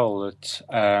control, that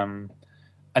an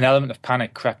element of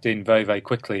panic crept in very, very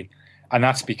quickly. And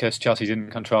that's because Chelsea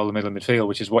didn't control the middle of midfield,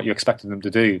 which is what you expected them to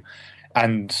do.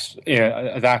 And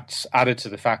that added to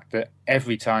the fact that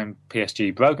every time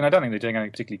PSG broke, and I don't think they're doing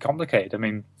anything particularly complicated. I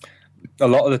mean, a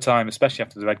lot of the time, especially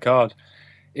after the red card,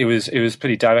 it was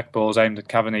pretty direct balls aimed at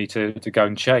Cavani to go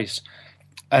and chase.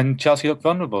 And Chelsea looked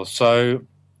vulnerable. So,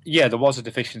 yeah, there was a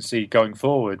deficiency going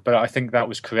forward, but I think that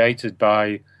was created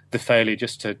by the failure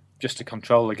just to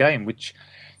control the game, which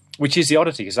is the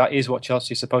oddity, because that is what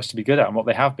Chelsea is supposed to be good at and what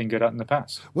they have been good at in the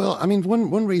past. Well, I mean,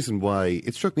 one reason why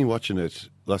it struck me watching it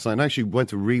last night, and I actually went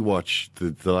to rewatch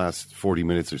the last 40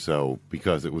 minutes or so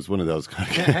because it was one of those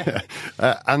kind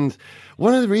of and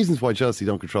one of the reasons why Chelsea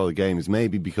don't control the game is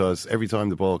maybe because every time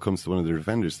the ball comes to one of their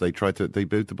defenders, they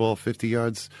boot the ball 50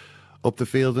 yards up the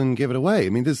field and give it away. I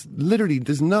mean, there's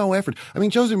no effort. I mean,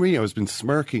 Jose Mourinho has been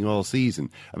smirking all season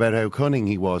about how cunning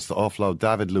he was to offload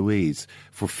David Luiz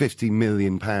for £50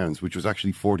 million, which was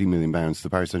actually £40 million to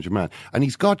Paris Saint-Germain. And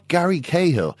he's got Gary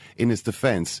Cahill in his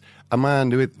defence, a man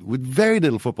with very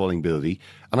little footballing ability.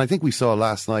 And I think we saw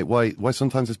last night why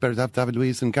sometimes it's better to have David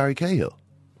Luiz than Gary Cahill.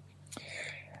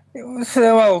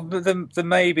 Well, there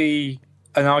may be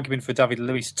an argument for David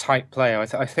Luiz type player.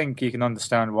 I think you can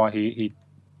understand why he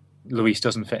Luis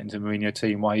doesn't fit into the Mourinho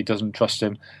team, why he doesn't trust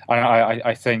him.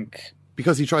 I think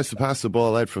because he tries to pass the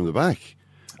ball out from the back.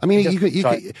 I mean,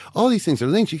 all these things are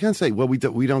linked. You can't say, well, we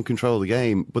don't control the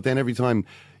game, but then every time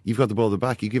you've got the ball at the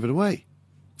back, you give it away.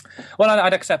 Well,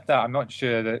 I'd accept that. I'm not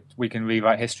sure that we can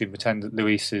rewrite history and pretend that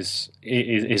Luis is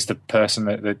the person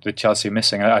that Chelsea are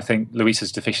missing. I think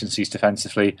Luis's deficiencies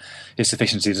defensively, his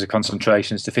deficiencies of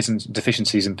concentration, his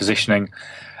deficiencies in positioning,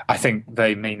 I think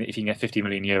they mean that if you can get €50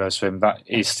 million for him, that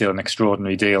is still an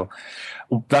extraordinary deal.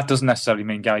 That doesn't necessarily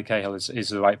mean Gary Cahill is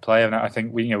the right player, and I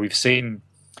think we've seen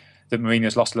that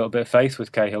Mourinho's lost a little bit of faith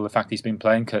with Cahill. The fact he's been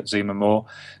playing Kurt Zouma more.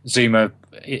 Zouma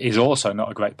is also not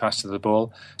a great passer of the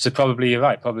ball, so probably you're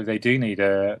right. Probably they do need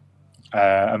a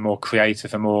more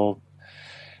creative, a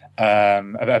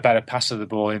better passer of the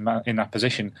ball in that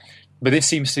position. But this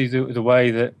seems to be the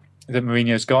way that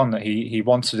Mourinho's gone. That he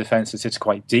wants a defence that sits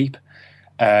quite deep.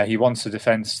 He wants a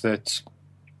defence that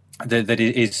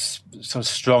is sort of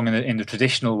strong in the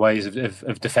traditional ways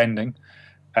of defending,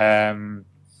 and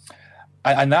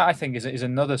that I think is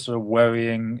another sort of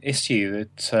worrying issue.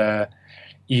 That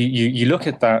you look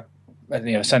at that,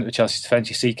 centre of Chelsea's defence,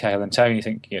 you see Cahill and Terry, and you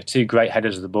think two great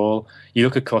headers of the ball. You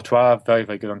look at Courtois, very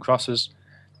very good on crosses.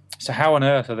 So how on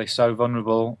earth are they so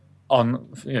vulnerable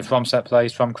from set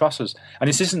plays, from crosses? And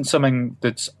this isn't something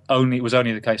it was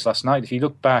only the case last night. If you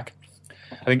look back,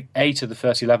 I think 8 of the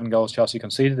first 11 goals Chelsea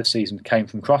conceded this season came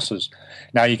from crosses.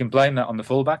 Now, you can blame that on the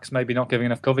fullbacks, maybe not giving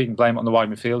enough cover. You can blame it on the wide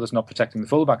midfielders not protecting the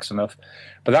fullbacks enough.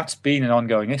 But that's been an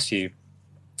ongoing issue.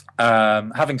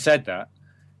 Having said that,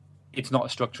 it's not a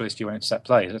structural issue when it's set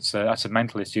plays. That's a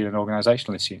mental issue and an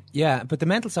organisational issue. Yeah, but the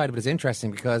mental side of it is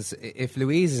interesting because if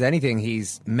Luiz is anything,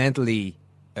 he's mentally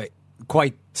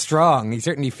quite strong. He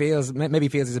certainly feels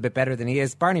he's a bit better than he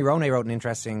is. Barney Ronay wrote an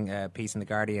interesting piece in The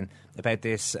Guardian about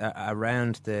this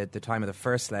around the time of the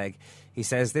first leg. He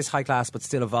says, this high-class but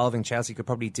still evolving Chelsea could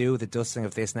probably do the dusting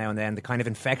of this now and then, the kind of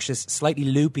infectious, slightly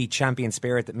loopy champion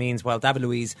spirit that means while David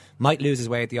Luiz might lose his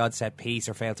way at the odd set piece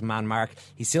or fail to man mark,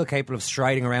 he's still capable of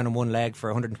striding around on one leg for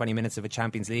 120 minutes of a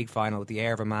Champions League final with the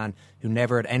air of a man who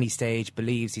never at any stage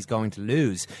believes he's going to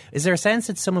lose. Is there a sense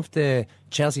that some of the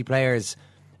Chelsea players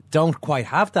don't quite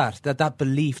have that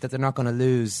belief that they're not going to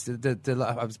lose?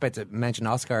 I was about to mention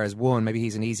Oscar as one. Maybe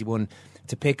he's an easy one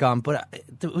to pick on. But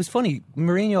it was funny.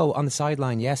 Mourinho on the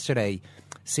sideline yesterday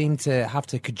seemed to have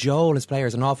to cajole his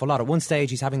players an awful lot. At one stage,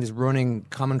 he's having this running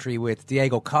commentary with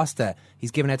Diego Costa.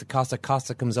 He's giving out to Costa.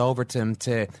 Costa comes over to him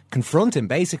to confront him,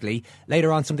 basically.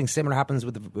 Later on, something similar happens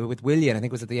with Willian. I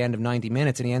think it was at the end of 90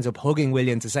 minutes, and he ends up hugging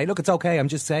Willian to say, look, it's okay, I'm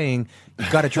just saying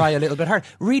you've got to try a little bit hard.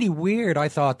 Really weird, I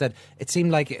thought, that it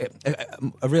seemed like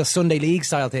a real Sunday League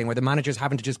style thing where the manager's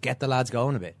having to just get the lads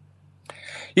going a bit.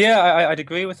 Yeah, I'd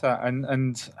agree with that.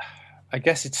 And I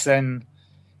guess it's then,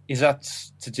 is that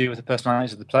to do with the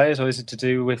personalities of the players, or is it to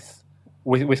do with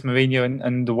Mourinho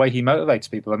and the way he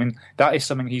motivates people? I mean, that is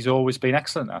something he's always been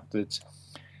excellent at. That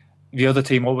the other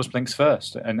team always blinks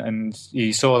first, and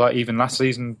you saw that even last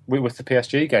season with the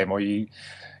PSG game, or you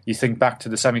think back to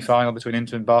the semi-final between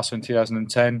Inter and Barca in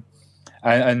 2010,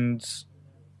 and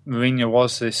Mourinho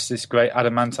was this great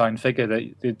adamantine figure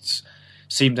that it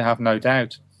seemed to have no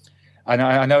doubt. And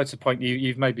I know it's a point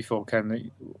you've made before, Ken,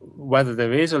 that whether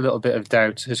there is a little bit of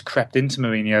doubt has crept into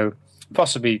Mourinho,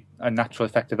 possibly a natural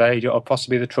effect of age, or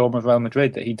possibly the trauma of Real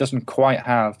Madrid, that he doesn't quite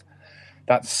have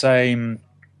that same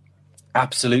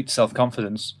absolute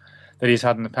self-confidence that he's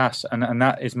had in the past, and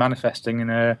that is manifesting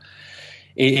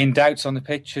in doubts on the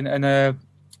pitch and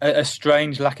a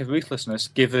strange lack of ruthlessness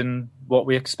given what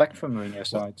we expect from Mourinho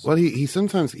sides. Well, he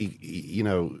sometimes, you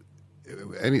know,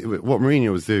 what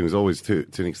Mourinho was doing was always to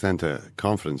an extent a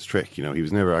confidence trick. You know, he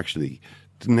was never actually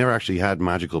had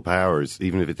magical powers,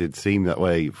 even if it did seem that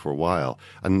way for a while.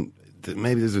 And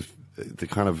maybe there's the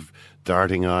kind of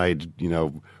darting-eyed, you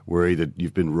know, worry that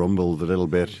you've been rumbled a little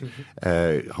bit,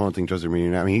 haunting Jose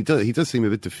Mourinho. I mean, he does seem a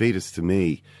bit defeatist to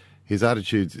me. His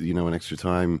attitude, you know, in extra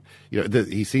time, you know,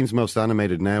 he seems most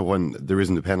animated now when there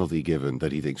isn't a penalty given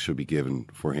that he thinks should be given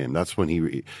for him. That's when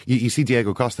you see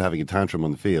Diego Costa having a tantrum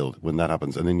on the field when that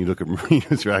happens, and then you look at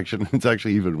Mourinho's reaction, and it's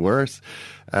actually even worse.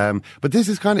 But this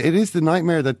is it is the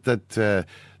nightmare that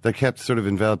kept sort of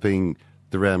enveloping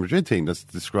the Real Madrid team that's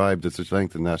described at such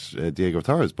length in that Diego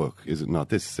Torres book, is it not?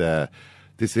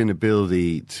 This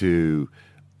inability to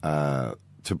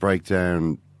break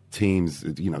down teams,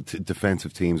 you know,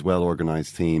 defensive teams,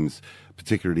 well-organised teams,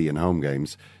 particularly in home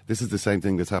games. This is the same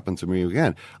thing that's happened to Mourinho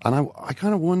again. And I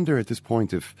kind of wonder at this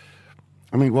point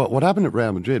what happened at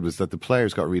Real Madrid was that the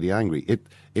players got really angry.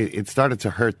 It started to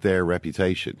hurt their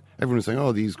reputation. Everyone was saying,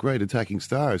 "Oh, these great attacking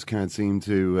stars can't seem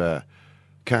to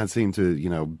you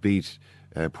know, beat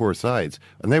poor sides,"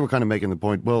 and they were kind of making the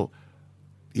point, well,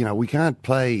 you know, we can't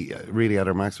play really at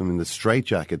our maximum in the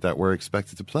straitjacket that we're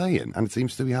expected to play in, and it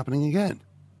seems to be happening again.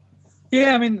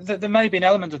 Yeah, I mean, there may be an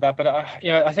element of that, but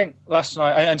I think last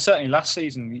night, and certainly last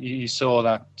season, you saw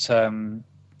that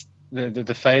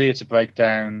the failure to break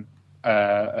down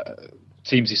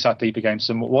teams who sat deep against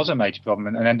them was a major problem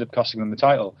and ended up costing them the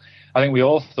title. I think we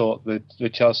all thought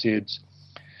that Chelsea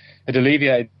had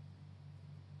alleviated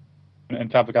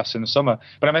and Fabregas in the summer,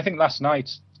 but I think last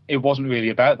night it wasn't really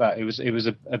about that. It was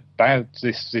about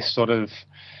this sort of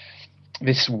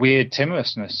this weird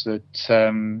timorousness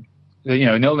that. You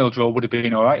know, a 0-0 draw would have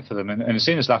been all right for them. And as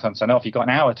soon as Zlatan sent off, you got an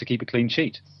hour to keep a clean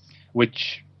sheet,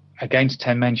 which against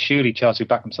 10 men, surely Chelsea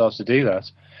backed themselves to do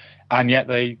that. And yet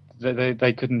they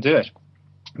couldn't do it.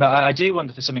 But I do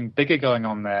wonder if there's something bigger going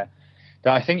on there.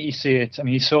 That I think you see it. I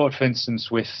mean, you saw it, for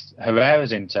instance, with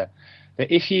Herrera's Inter.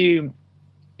 That if you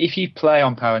play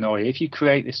on paranoia, if you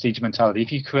create this siege mentality,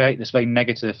 if you create this very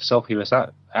negative, sulphurous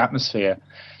atmosphere,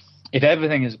 if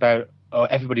everything is about, oh,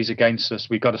 everybody's against us,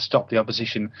 we've got to stop the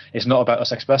opposition, it's not about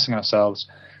us expressing ourselves,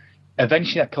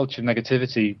 eventually that culture of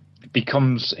negativity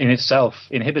becomes in itself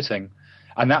inhibiting.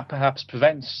 And that perhaps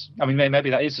prevents, I mean, maybe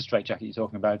that is the straitjacket you're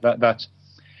talking about, that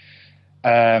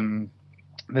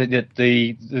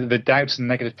the doubts and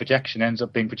negative projection ends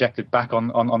up being projected back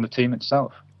on the team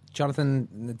itself.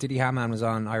 Jonathan, Didi Hamann was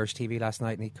on Irish TV last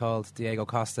night and he called Diego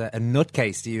Costa a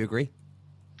nutcase. Do you agree?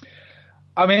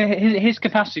 I mean, his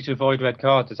capacity to avoid red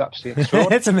cards is absolutely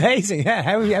extraordinary. It's amazing, yeah.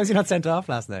 How was he not sent off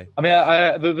last night? I mean,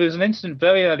 there was an incident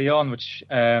very early on which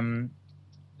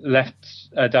left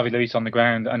David Luiz on the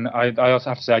ground, and I also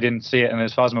have to say I didn't see it, and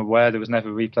as far as I'm aware, there was never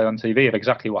a replay on TV of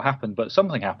exactly what happened, but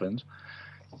something happened.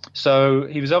 So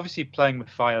he was obviously playing with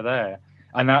fire there,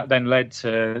 and that then led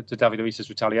to David Luiz's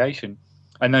retaliation.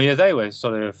 And they were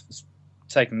sort of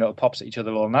taking little pops at each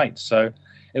other all night, so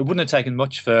it wouldn't have taken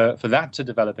much for that to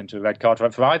develop into a red card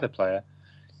for either player.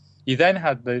 You then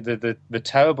had the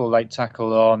terrible late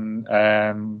tackle on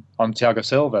Thiago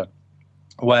Silva,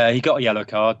 where he got a yellow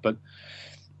card, but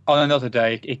on another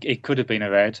day it could have been a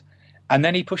red. And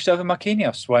then he pushed over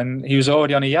Marquinhos when he was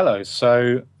already on a yellow.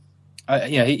 So,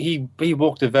 he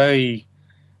walked a very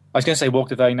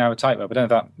narrow tightrope. I don't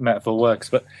know if that metaphor works,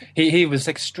 but he was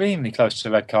extremely close to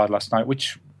the red card last night,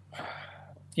 which,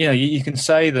 you can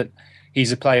say that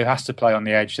he's a player who has to play on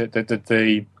the edge, that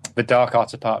the dark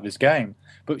arts are part of his game.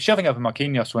 But shoving over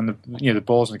Marquinhos when the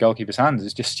ball's in the goalkeeper's hands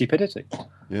is just stupidity.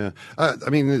 Yeah, I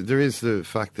mean, there is the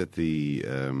fact that the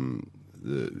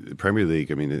Premier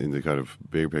League, I mean, in the kind of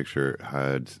bigger picture,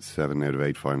 had 7 out of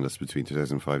 8 finalists between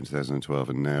 2005 and 2012,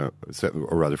 and now,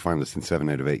 or rather, finalists in 7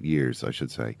 out of 8 years, I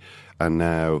should say. And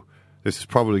now, this is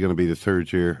probably going to be the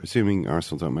third year, assuming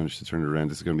Arsenal don't manage to turn it around.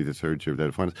 This is going to be the third year without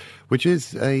a finalist, which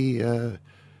is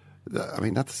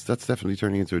that's definitely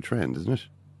turning into a trend, isn't it?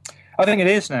 I think it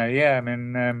is now, yeah. I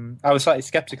mean, I was slightly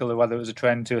sceptical of whether it was a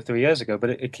trend 2 or 3 years ago,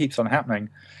 but it keeps on happening.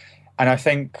 And I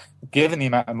think, given the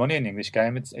amount of money in the English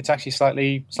game, it's actually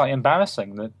slightly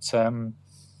embarrassing that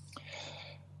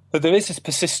there is this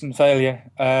persistent failure.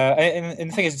 And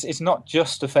the thing is, it's not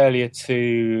just a failure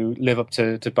to live up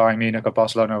to Bayern Munich or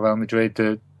Barcelona or Real Madrid,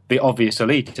 the obvious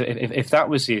elite. If that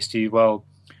was the issue, well,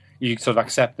 you sort of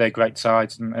accept they're great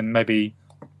sides and maybe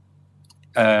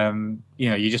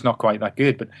you're just not quite that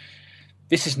good. But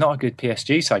this is not a good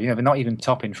PSG side. They're not even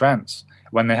top in France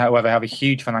when they have a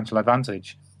huge financial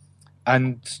advantage.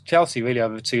 And Chelsea, really,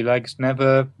 over 2 legs,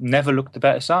 never looked the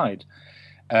better side.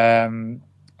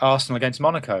 Arsenal against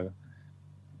Monaco.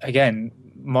 Again,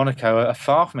 Monaco are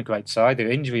far from a great side.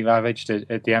 They're injury ravaged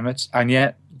at the Emirates, and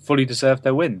yet fully deserved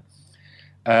their win.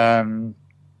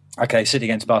 City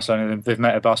against Barcelona, they've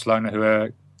met a Barcelona who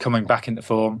are coming back into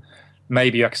form.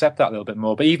 Maybe you accept that a little bit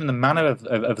more. But even the manner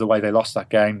of the way they lost that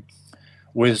game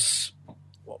was...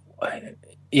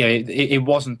 it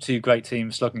wasn't 2 great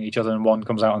teams slugging at each other and one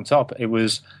comes out on top. It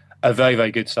was a very,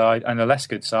 very good side and a less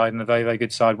good side, and a very, very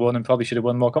good side won and probably should have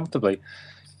won more comfortably.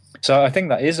 So I think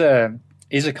that is a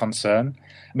concern.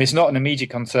 I mean, it's not an immediate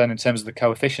concern in terms of the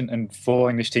coefficient and 4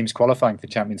 English teams qualifying for the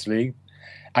Champions League.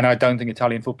 And I don't think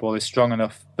Italian football is strong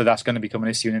enough that that's going to become an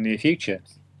issue in the near future.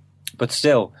 But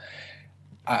still,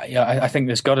 I think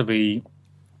there's got to be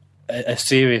a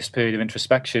serious period of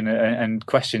introspection and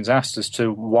questions asked as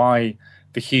to why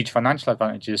the huge financial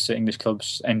advantages that English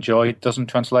clubs enjoy doesn't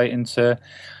translate into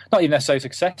not even necessarily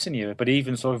success in Europe, but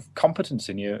even sort of competence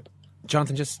in Europe.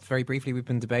 Jonathan, just very briefly, we've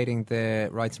been debating the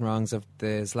rights and wrongs of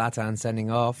the Zlatan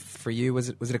sending off. For you, was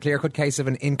it a clear-cut case of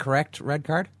an incorrect red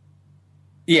card?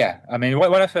 Yeah, I mean,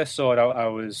 when I first saw it,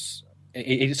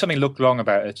 something looked wrong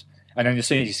about it, and then as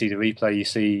soon as you see the replay, you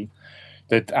see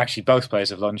that actually both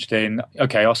players have lunged in.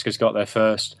 Okay, Oscar's got there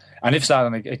first, and if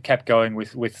Zlatan had kept going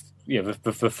with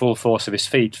the full force of his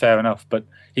feet, fair enough. But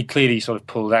he clearly sort of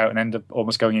pulled out and ended up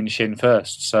almost going in shin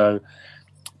first. So,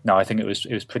 no, I think it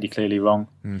was pretty clearly wrong.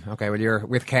 Okay, well, you're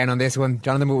with Ken on this one,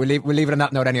 Jonathan. We'll leave it on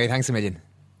that note anyway. Thanks a million.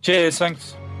 Cheers,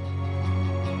 thanks.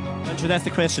 Well, sure, that's the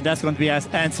question. That's going to be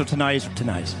answered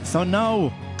tonight. So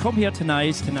now, come here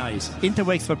tonight, into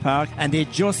Wexford Park, and they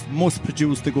just must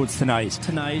produce the goods tonight.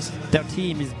 Tonight, their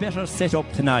team is better set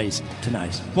up tonight.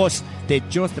 But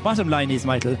the bottom line is,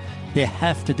 Michael, they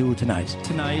have to do tonight.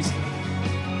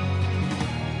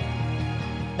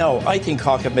 No, I think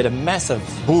Cork have made a massive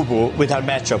boo-boo with our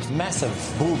matchups. Massive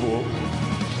boo-boo.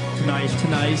 Tonight.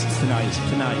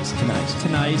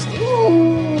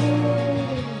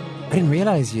 I didn't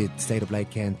realise you'd stayed up late,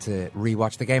 Ken, to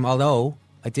rewatch the game. Although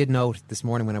I did note this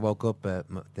morning when I woke up,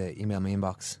 the email in my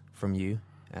inbox from you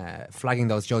flagging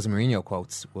those Jose Mourinho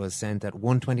quotes was sent at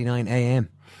 1:29 a.m.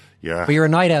 Yeah, but you're a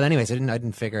night owl anyway, so I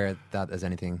didn't figure that as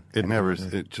anything.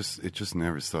 It just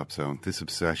never stops. So this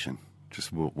obsession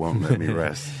just won't let me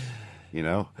rest.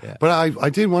 Yeah. But I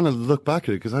did want to look back at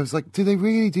it because I was like, did they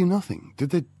really do nothing?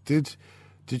 Did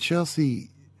Chelsea?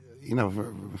 I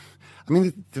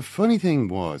mean, the funny thing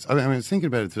was, I was thinking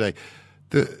about it today.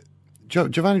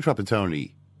 Giovanni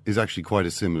Trapattoni is actually quite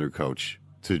a similar coach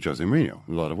to Jose Mourinho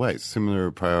in a lot of ways.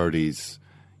 Similar priorities,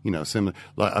 similar,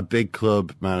 like a big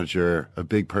club manager, a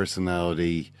big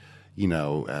personality,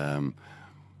 loved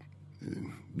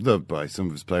by some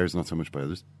of his players, not so much by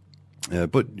others.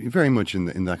 But very much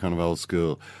in that kind of old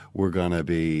school, we're going to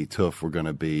be tough, we're going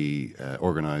to be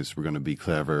organised, we're going to be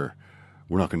clever,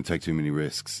 we're not going to take too many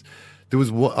risks. There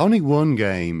was only one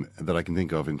game that I can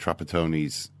think of in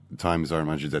Trapattoni's time as our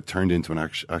manager that turned into an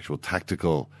actual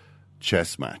tactical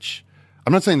chess match.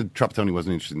 I'm not saying that Trapattoni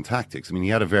wasn't interested in tactics. I mean, he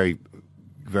had a very,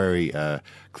 very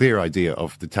clear idea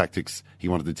of the tactics he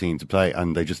wanted the team to play,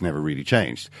 and they just never really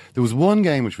changed. There was one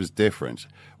game which was different,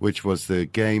 which was the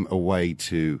game away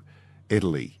to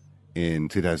Italy in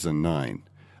 2009.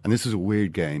 And this was a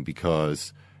weird game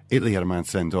because Italy had a man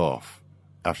sent off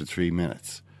after 3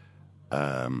 minutes.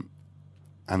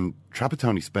 And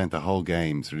Trapattoni spent the whole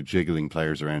game sort of jiggling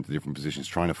players around to different positions,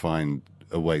 trying to find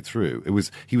a way through.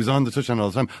 He was on the touchline all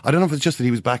the time. I don't know if it's just that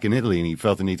he was back in Italy and he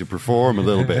felt the need to perform a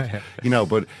little bit,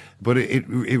 but it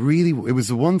was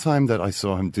the one time that I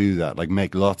saw him do that, like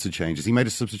make lots of changes. He made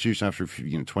a substitution after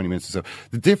 20 minutes or so.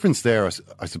 The difference there,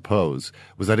 I suppose,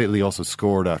 was that Italy also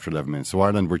scored after 11 minutes. So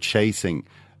Ireland were chasing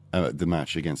the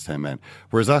match against 10 men.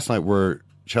 Whereas last night, where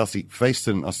Chelsea faced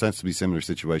an ostensibly similar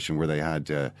situation where they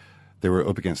had they were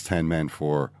up against 10 men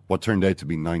for what turned out to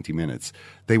be 90 minutes.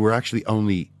 They were actually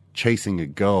only chasing a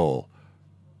goal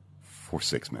for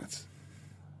 6 minutes.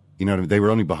 You know what I mean? They were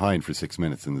only behind for 6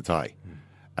 minutes in the tie.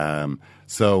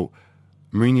 So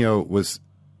Mourinho was,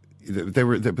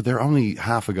 but they're only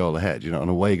half a goal ahead, an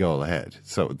away goal ahead.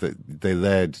 So they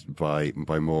led by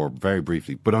more very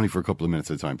briefly, but only for a couple of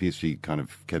minutes at a time. PSG kind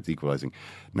of kept equalising.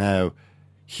 Now,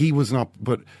 he was not,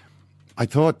 but I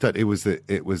thought that it was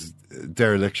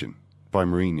dereliction by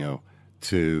Mourinho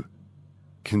to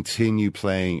continue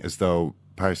playing as though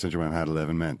Paris Saint-Germain had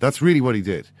 11 men. That's really what he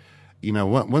did.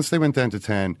 Once they went down to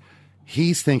 10,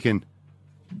 he's thinking,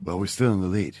 well, we're still in the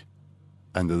lead,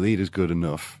 and the lead is good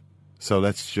enough. So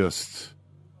let's just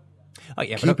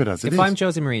keep it as it is. If I'm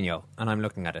Jose Mourinho and I'm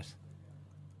looking at it,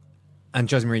 and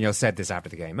Jose Mourinho said this after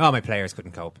the game, my players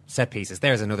couldn't cope. Set pieces.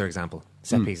 There's another example.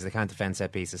 Set pieces. They can't defend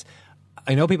set pieces.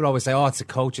 I know people always say, it's the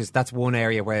coaches. That's one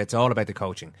area where it's all about the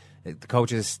coaching. The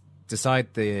coaches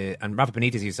decide and Rafa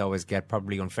Benitez used to always get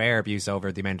probably unfair abuse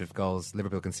over the amount of goals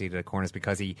Liverpool conceded at corners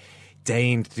because he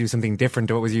deigned to do something different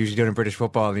to what was usually done in British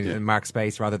football and mark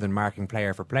space rather than marking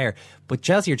player for player. But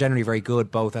Chelsea are generally very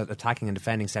good both at attacking and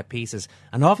defending set pieces,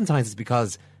 and oftentimes it's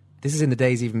because this is in the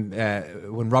days even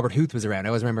when Robert Huth was around. I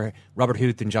always remember Robert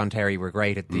Huth and John Terry were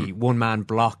great at the one man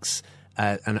blocks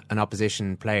an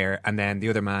opposition player, and then the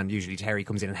other man, usually Terry,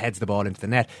 comes in and heads the ball into the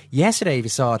net. Yesterday, if you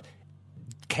saw it,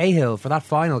 Cahill, for that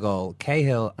final goal,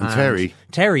 Cahill and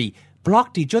Terry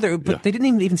blocked each other, but they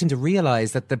didn't even seem to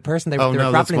realise that the person they were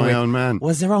grappling with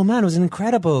was their own man. It was an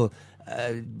incredible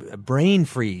brain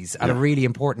freeze at a really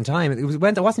important time. It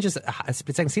wasn't just a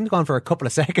split second. It seemed to go on for a couple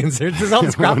of seconds. There's all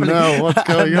this grappling. What's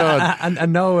going on?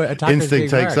 And no attackers.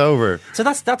 Instinct takes over. So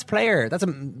that's player. That's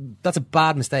a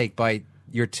bad mistake by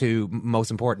your two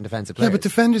most important defensive players. Yeah, but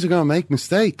defenders are going to make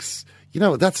mistakes.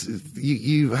 That's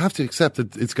you have to accept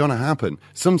that it's going to happen.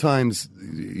 Sometimes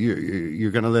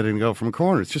you're going to let it go from a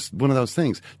corner. It's just one of those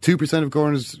things. 2% of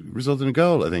corners result in a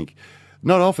goal, I think.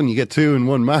 Not often you get two in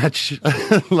one match in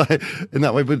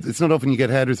that way, but it's not often you get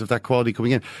headers of that quality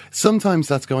coming in. Sometimes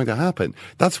that's going to happen.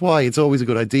 That's why it's always a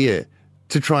good idea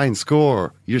to try and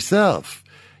score yourself.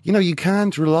 You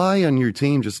can't rely on your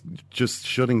team just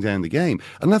shutting down the game.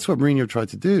 And that's what Mourinho tried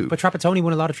to do. But Trapattoni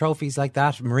won a lot of trophies like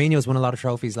that. Mourinho's won a lot of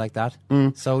trophies like that.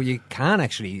 So you can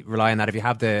actually rely on that if you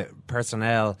have the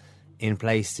personnel in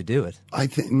place to do it. I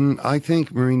think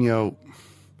Mourinho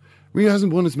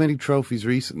hasn't won as many trophies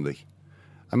recently.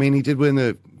 I mean, he did win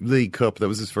the League Cup. That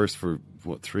was his first for,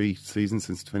 3 seasons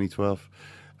since 2012.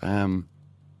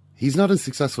 He's not as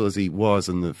successful as he was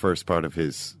in the first part of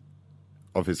his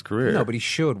career. No, but he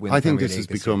should win. I think this has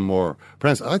become more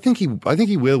pronounced. I think he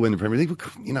will win the Premier League.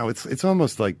 But, it's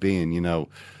almost like being,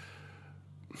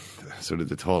 sort of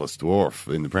the tallest dwarf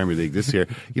in the Premier League this year.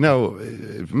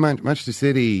 Manchester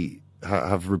City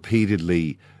have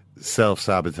repeatedly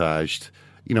self-sabotaged.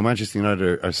 Manchester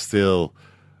United are still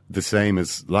the same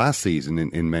as last season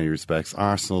in many respects.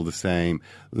 Arsenal the same.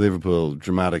 Liverpool,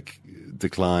 dramatic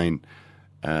decline.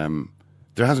 There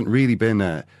hasn't really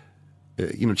been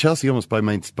Chelsea almost by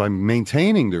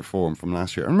maintaining their form from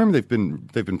last year. I remember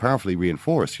they've been powerfully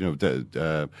reinforced.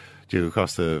 Diego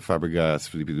Costa, Fabregas,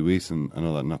 Felipe Luis, and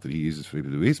all that. Not that he uses Felipe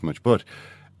Luis much, but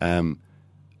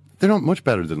they're not much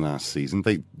better than last season.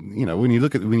 They, when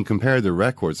you compare their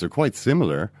records, they're quite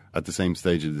similar at the same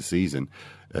stage of the season.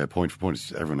 Point for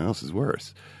point, everyone else is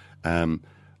worse. I'm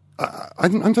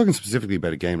talking specifically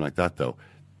about a game like that, though.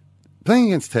 Playing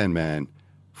against 10 men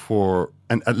for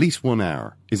at least 1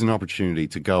 hour is an opportunity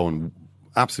to go and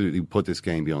absolutely put this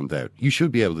game beyond doubt. You should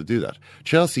be able to do that.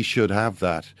 Chelsea should have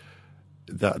that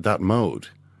mode.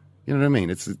 You know what I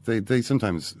mean? They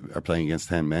sometimes are playing against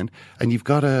 10 men, and you've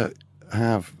got to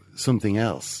have something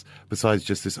else besides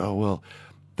just this. Oh well,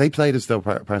 they played as though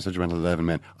Paris Saint-Germain had 11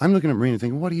 men. I'm looking at Mourinho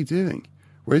thinking, what are you doing?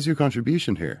 Where's your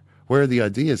contribution here? Where are the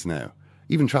ideas now?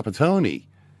 Even Trapattoni.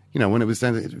 When it was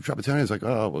down to Trapattoni, was like,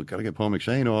 oh, well, got to get Paul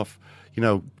McShane off.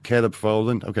 Caleb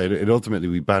Foden. Okay, it ultimately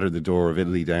we battered the door of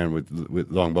Italy down with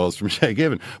long balls from Shea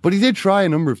Given. But he did try a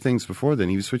number of things before then.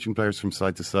 He was switching players from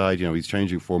side to side. He's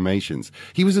changing formations.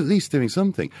 He was at least doing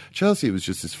something. Chelsea, it was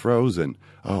just this frozen.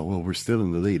 Oh well, we're still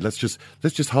in the lead. Let's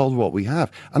just hold what we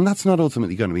have, and that's not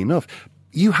ultimately going to be enough.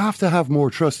 You have to have more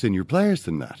trust in your players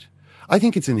than that. I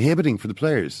think it's inhibiting for the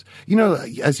players.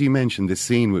 As you mentioned, this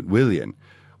scene with Willian,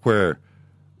 where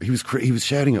he was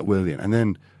shouting at Willian, and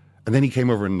then he came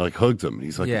over and hugged him.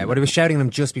 He's like, yeah, but he was shouting at him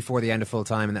just before the end of full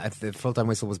time, and the full time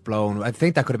whistle was blown. I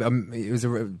think that could have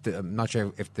been. I'm not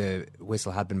sure if the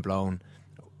whistle had been blown,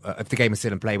 if the game was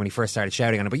still in play when he first started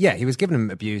shouting on him. But yeah, he was giving him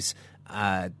abuse.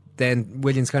 Then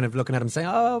Williams kind of looking at him saying,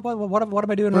 "Oh, what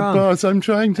am I doing wrong?" Boss, I'm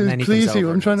trying to please you.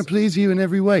 I'm trying to please you in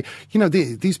every way.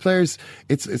 These players,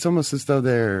 it's almost as though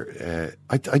they're.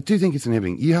 I do think it's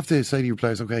inhibiting. You have to say to your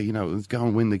players, okay, let's go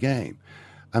and win the game.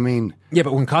 I mean, yeah,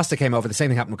 but when Costa came over, the same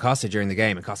thing happened with Costa during the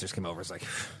game, and Costa just came over. It's like,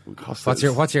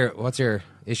 what's your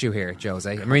issue here,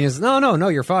 Jose? And Mourinho's, no,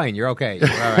 you're fine, you're okay,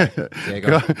 you're all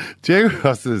right. Diego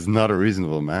Costa is not a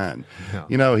reasonable man. No.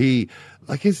 You know, he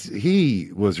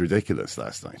was ridiculous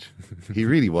last night. He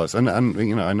really was, and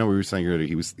you know, I know we were saying earlier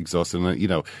he was exhausted. And, you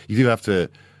know, you do have to.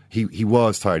 He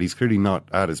was tired. He's clearly not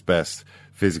at his best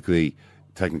physically.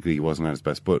 Technically, he wasn't at his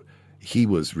best, but he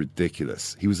was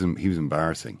ridiculous. He was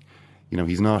embarrassing. You know,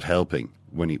 he's not helping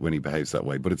when he behaves that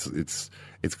way. But it's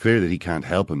clear that he can't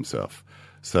help himself.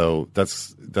 So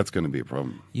that's going to be a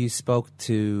problem. You spoke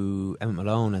to Emmett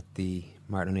Malone at the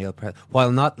Martin O'Neill press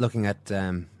while not looking at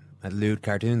lewd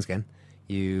cartoons again.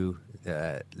 You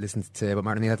listened to what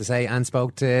Martin O'Neill had to say and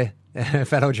spoke to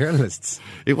fellow journalists.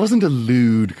 It wasn't a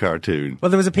lewd cartoon. Well,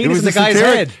 there was a penis in the guy's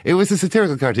head. It was a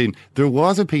satirical cartoon. There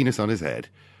was a penis on his head,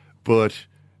 but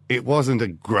it wasn't a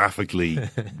graphically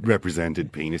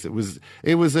represented penis. It was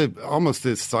almost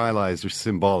a stylized or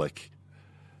symbolic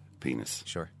penis.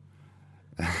 Sure.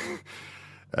 What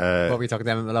were you talking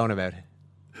to Emmett Malone about?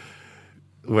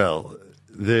 Well,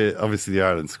 obviously the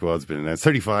Ireland squad's been announced.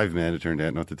 35 men, it turned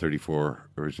out, not the 34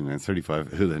 originally announced.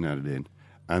 35 who they added in.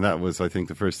 And that was, I think,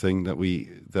 the first thing that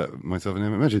myself and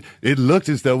Emmett mentioned. It looked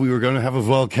as though we were going to have a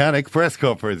volcanic press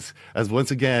conference, as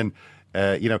once again,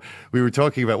 you know, we were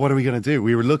talking about what are we going to do.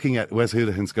 We were looking at Wes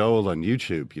Hoolahan's goal on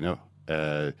YouTube, you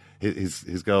know,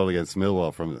 his goal against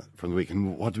Millwall from the week.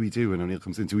 And what do we do when O'Neill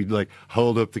comes in? Do we like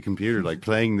hold up the computer, like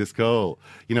playing this goal,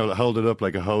 you know, hold it up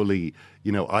like a holy,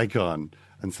 you know, icon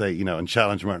and say, you know, and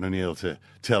challenge Martin O'Neill to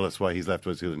tell us why he's left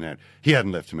Wes Hoolahan out? He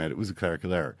hadn't left him out. It was a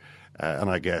clerical error. And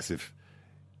I guess if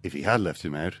he had left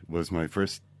him out, was my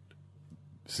first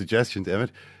suggestion to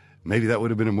Emmett, maybe that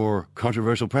would have been a more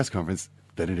controversial press conference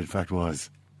than it in fact was.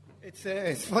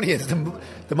 It's funny, it's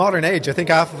the modern age. I think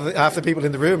half the people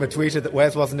in the room had tweeted that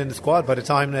Wes wasn't in the squad by the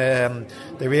time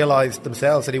they realised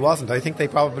themselves that he wasn't. I think they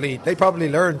probably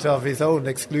learned of his own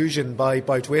exclusion by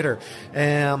Twitter.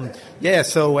 So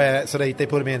they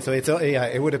put him in. So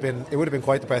it would have been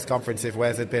quite the press conference if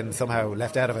Wes had been somehow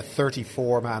left out of a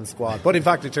 34-man squad. But in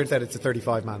fact, it turns out it's a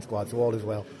 35-man squad, so all is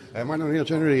well. Martin O'Neill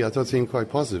generally, I thought, seemed quite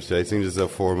positive today. It seems as though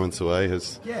 4 months away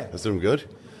has done good.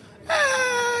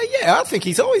 Yeah, I think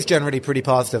he's always generally pretty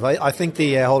positive. I think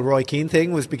the whole Roy Keane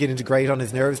thing was beginning to grate on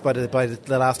his nerves by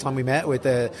the last time we met, with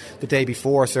the day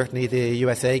before, certainly the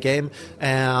USA game.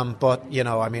 But, you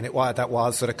know, I mean, that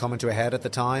was sort of coming to a head at the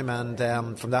time.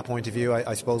 And from that point of view,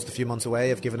 I suppose the few months away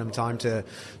have given him time to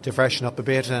freshen up a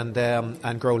bit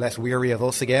and grow less weary of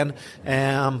us again.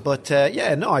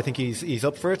 I think he's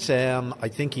up for it. I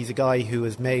think he's a guy who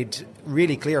has made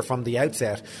really clear from the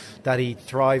outset that he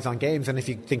thrives on games. And if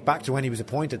you think back to when he was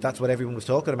appointed, that's what everyone was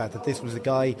talking about, that this was a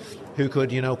guy who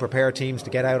could, you know, prepare teams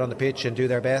to get out on the pitch and do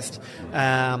their best.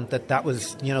 That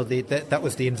was, you know, that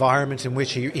was the environment in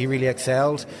which he really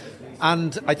excelled.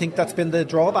 And I think that's been the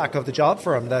drawback of the job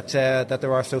for him, that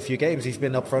there are so few games. He's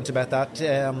been upfront about that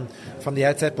from the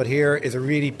outset. But here is a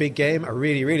really big game, a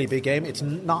really, really big game. It's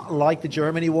not like the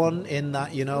Germany one in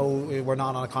that, you know, we're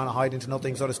not on a kind of hide into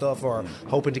nothing sort of stuff or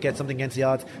hoping to get something against the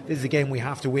odds. This is a game we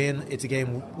have to win. It's a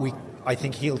game I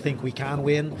think he'll think we can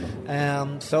win.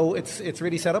 So it's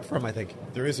really set up for him, I think.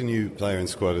 There is a new player in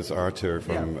the squad. It's Arthur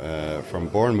from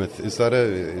Bournemouth. Is that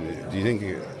do you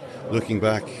think, looking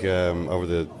back over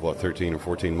the 13 or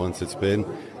 14 months it's been,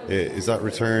 is that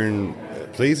return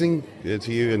pleasing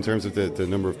to you in terms of the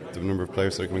number of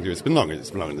players that are coming through? It's been longer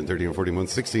than 13 or 14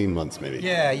 months, 16 months maybe.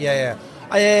 Yeah.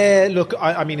 Look,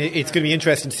 I mean, it's going to be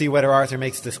interesting to see whether Arthur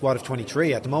makes the squad of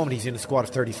 23. At the moment, he's in a squad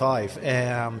of 35.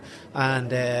 And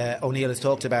O'Neill has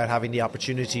talked about having the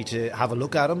opportunity to have a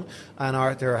look at him, and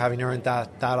Arthur having earned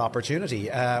that opportunity,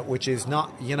 which is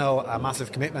not, you know, a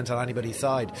massive commitment on anybody's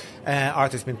side.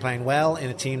 Arthur's been playing well in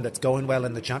a team that's going well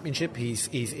in the Championship. He's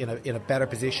in a better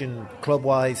position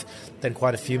club-wise than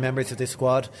quite a few members of this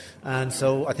squad, and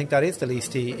so I think that is the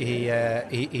least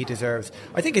he deserves.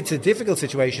 I think it's a difficult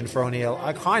situation for O'Neill.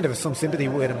 I kind of have some sympathy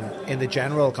with him in the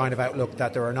general kind of outlook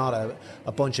that there are not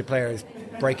a bunch of players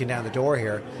breaking down the door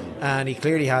here, and he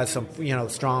clearly has some, you know,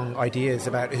 strong ideas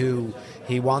about who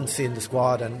he wants in the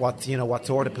squad and what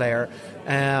sort of player.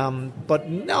 But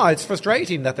no, it's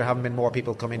frustrating that there haven't been more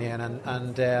people coming in,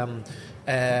 and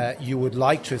you would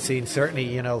like to have seen, certainly,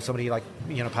 you know, somebody like,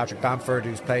 you know, Patrick Bamford,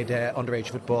 who's played underage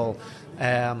football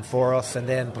for us and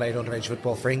then played underage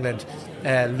football for England,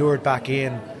 lured back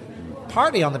in,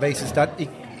 partly on the basis that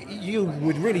you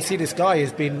would really see this guy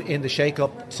as being in the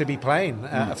shake-up to be playing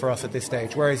for us at this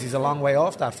stage, whereas he's a long way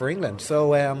off that for England.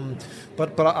 So,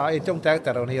 but I don't doubt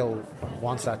that O'Neill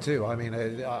wants that too. I mean,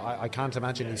 I can't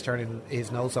imagine he's turning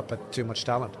his nose up at too much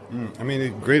talent. I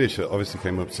mean, Grealish obviously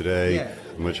came up today,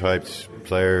 a much hyped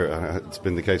player. It's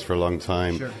been the case for a long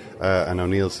time. Sure. And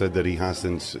O'Neill said that he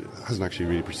hasn't actually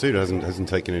really pursued it, hasn't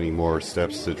taken any more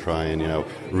steps to try and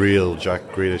reel Jack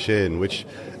Grealish in, which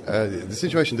the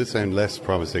situation did sound less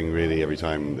promising really every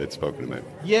time it's spoken about.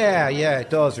 Yeah, it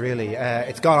does really.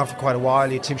 It's gone on for quite a while.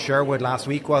 Tim Sherwood last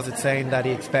week was it saying that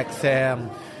he expects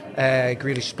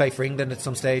Grealish to play for England at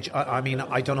some stage. I mean,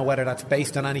 I don't know whether that's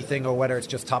based on anything or whether it's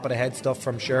just top of the head stuff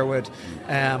from Sherwood.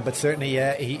 But certainly,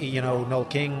 Noel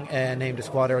King named a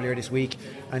squad earlier this week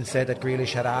and said that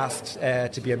Grealish had asked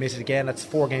to be omitted again. That's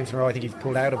 4 games in a row. I think he's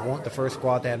pulled out of the first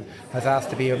squad, then has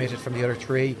asked to be omitted from the other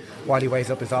 3 while he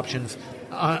weighs up his options.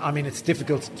 I mean, it's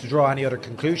difficult to draw any other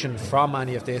conclusion from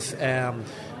any of this.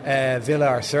 Villa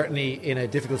are certainly in a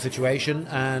difficult situation,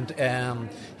 and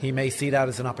he may see that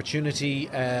as an opportunity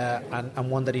and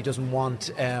one that he doesn't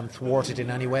want thwarted in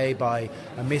any way by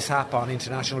a mishap on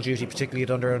international duty, particularly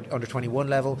at under 21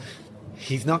 level.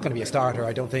 He's not going to be a starter,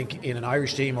 I don't think, in an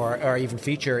Irish team or even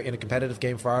feature in a competitive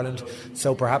game for Ireland.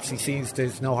 So perhaps he sees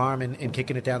there's no harm in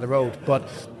kicking it down the road. But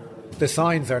the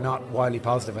signs are not wildly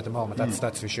positive at the moment,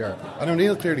 that's for sure. And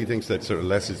O'Neill clearly thinks that sort of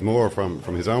less is more from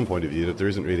his own point of view, that there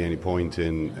isn't really any point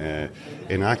in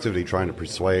actively trying to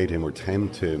persuade him or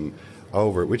tempt him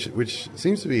over, which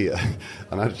seems to be an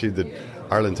attitude that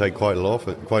Ireland take quite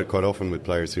often with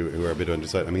players who are a bit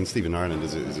undecided. I mean, Stephen Ireland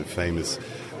is a famous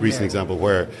recent example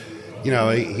where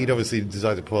he'd obviously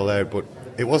decided to pull out, but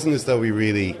it wasn't as though we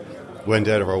really went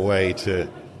out of our way to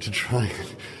try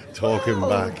and talk him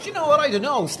back. Do you know what? I don't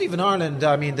know. Stephen Ireland,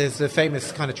 I mean, there's a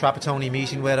famous kind of Trapattoni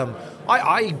meeting with him.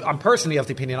 I'm personally of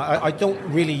the opinion, I don't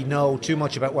really know too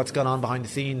much about what's gone on behind the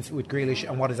scenes with Grealish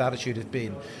and what his attitude has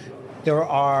been. There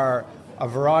are a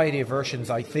variety of versions,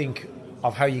 I think,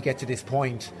 of how you get to this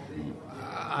point.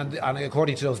 And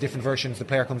according to those different versions, the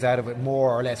player comes out of it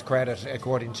more or less credit,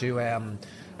 according to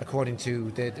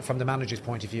from the manager's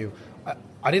point of view.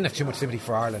 I didn't have too much sympathy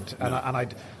for Ireland, and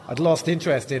I'd lost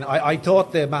interest in. I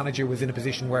thought the manager was in a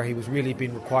position where he was really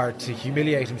being required to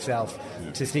humiliate himself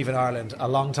to Stephen Ireland a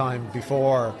long time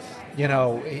before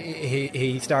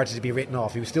he started to be written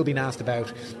off. He was still being asked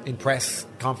about in press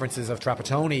conferences of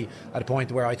Trapattoni at a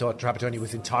point where I thought Trapattoni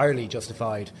was entirely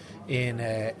justified in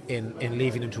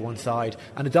leaving him to one side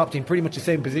and adopting pretty much the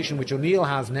same position which O'Neill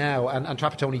has now, and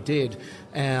Trapattoni did,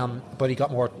 but he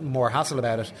got more hassle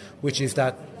about it, which is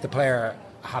that the player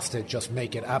has to just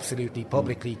make it absolutely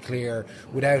publicly clear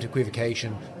without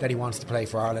equivocation that he wants to play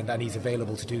for Ireland and he's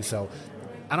available to do so.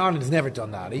 And Ireland has never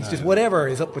done that. He's just whatever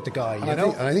is up with the guy, you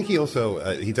know. And I think he also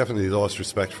he definitely lost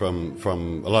respect from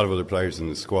a lot of other players in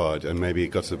the squad, and maybe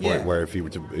it got to the point where if you were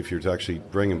to actually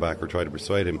bring him back or try to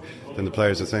persuade him, then the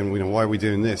players are saying, why are we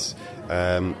doing this?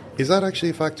 Is that actually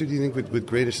a factor, do you think, with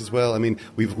Grealish as well? I mean,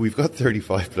 we've got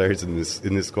 35 players in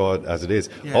this squad as it is.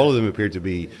 Yeah. All of them appear to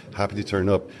be happy to turn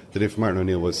up. That if Martin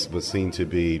O'Neill was seen to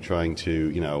be trying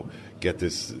to get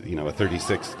this, a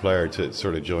 36th player to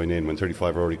sort of join in when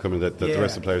 35 are already coming, that the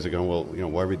rest of the players are going,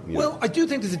 why are we... Well, I do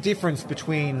think there's a difference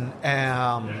between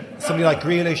somebody like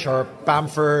Grealish or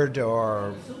Bamford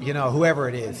or, whoever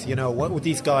it is, what with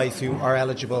these guys who are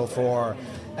eligible for...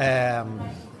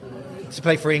 to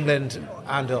play for England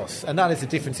and us, and that is a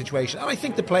different situation. And I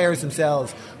think the players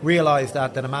themselves realise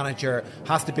that a manager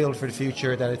has to build for the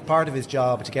future, that it's part of his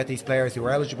job to get these players who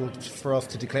are eligible for us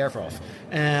to declare for us.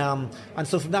 And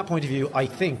so from that point of view, I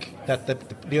think that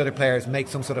the other players make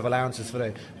some sort of allowances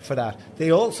for that.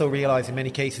 They also realise in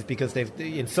many cases, because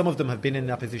some of them have been in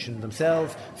that position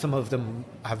themselves, some of them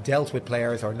have dealt with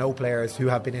players or know players who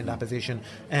have been in that position,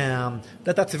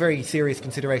 that's a very serious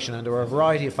consideration, and there are a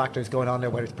variety of factors going on there,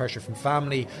 whether it's pressure from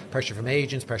family, pressure from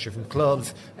agents, pressure from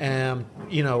clubs,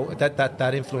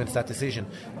 that influenced that decision.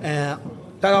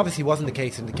 That obviously wasn't the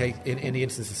case in the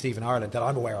instance of Stephen Ireland that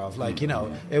I'm aware of.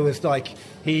 It was like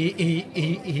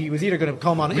he was either going to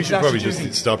come on. We should probably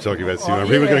just stop talking about Stephen Ireland.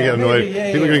 People are going to get annoyed.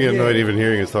 People are going to get annoyed even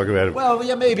hearing us talk about it. Well,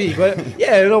 yeah, maybe, but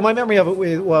my memory of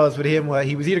it was with him where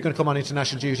he was either going to come on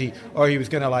international duty or he was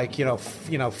going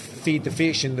to feed the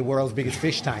fish in the world's biggest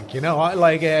fish tank.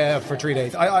 For 3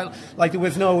 days. There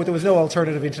was no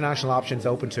alternative international options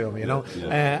open to him.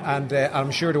 And I'm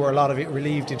sure there were a lot of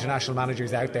relieved international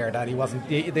managers out there that he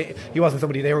wasn't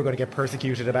somebody they were going to get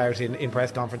persecuted about in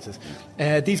press conferences.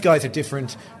 These guys are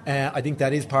different. I think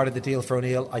that is part of the deal for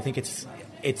O'Neill. I think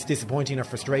it's disappointing or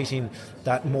frustrating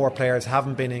that more players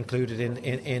haven't been included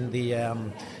in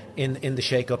in the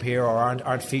shake-up here, or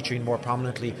aren't featuring more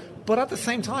prominently. But at the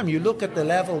same time, you look at the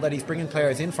level that he's bringing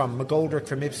players in from. McGoldrick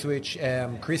from Ipswich,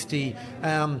 Christie.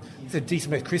 It's a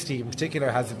decent bit. Christie in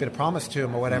particular has a bit of promise to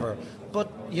him or whatever. But,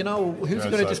 you know, who's he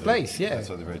going to displace? That's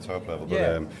at the very top level.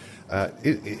 Yeah. But, do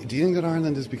you think that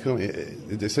Ireland has become...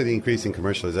 They say the increasing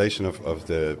commercialisation of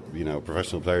the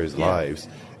professional players' lives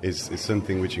is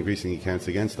something which increasingly counts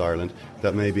against Ireland.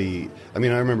 That maybe... I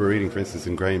mean, I remember reading, for instance,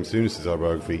 in Graham Souness's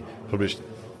autobiography, published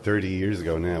 30 years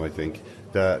ago now, I think,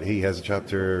 that he has a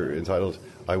chapter entitled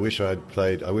I wish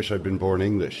I'd been born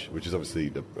English, which is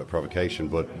obviously a provocation,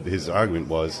 but his argument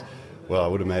was, well, I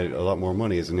would have made a lot more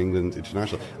money as an England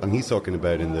international. And he's talking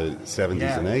about in the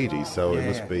 70s and 80s, so it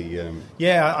must be...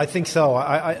 Yeah, I think so.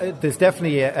 I there's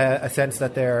definitely a sense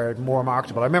that they're more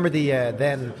marketable. I remember the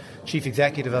then chief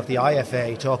executive of the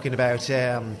IFA talking about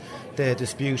the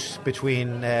dispute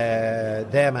between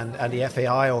them and the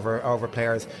FAI over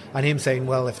players, and him saying,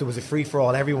 well, if there was a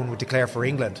free-for-all, everyone would declare for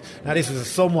England. Now, this was a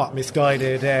somewhat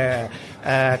misguided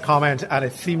comment, and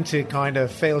it seemed to kind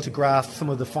of fail to grasp some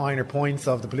of the finer points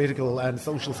of the political and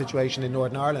social situation in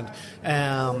Northern Ireland,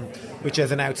 which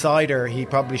as an outsider he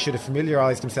probably should have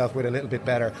familiarised himself with a little bit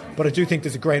better. But I do think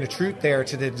there's a grain of truth there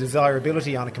to the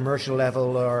desirability on a commercial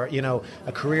level or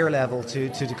a career level to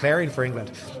declaring for England.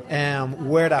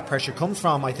 Where that pressure comes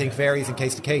from, I think, varies in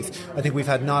case to case. I think we've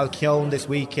had Niall Keown this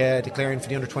week declaring for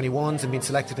the under-21s and being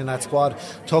selected in that squad,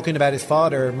 talking about his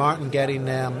father Martin getting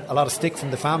a lot of stick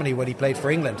from the family when he played for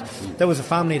England. There was a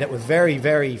family that was very,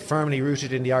 very firmly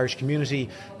rooted in the Irish community.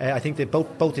 I think that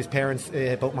both his parents,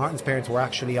 both Martin's parents, were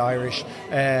actually Irish.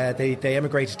 They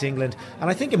emigrated to England, and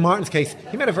I think in Martin's case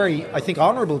he made a very, I think,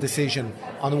 honourable decision.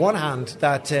 On the one hand,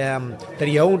 that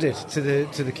he owed it to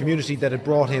the community that had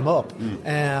brought him up.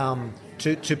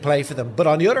 To play for them. But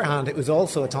on the other hand, it was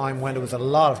also a time when there was a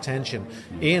lot of tension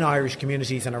in Irish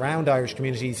communities and around Irish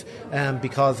communities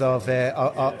because of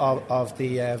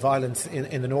the violence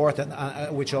in the north,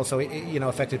 which also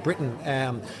affected Britain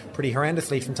pretty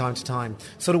horrendously from time to time.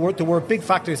 So there were big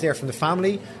factors there from the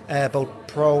family, both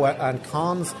pro and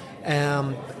cons.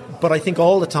 But I think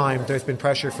all the time there's been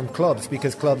pressure from clubs,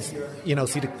 because clubs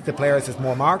see the players as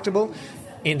more marketable.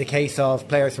 In the case of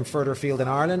players from further afield in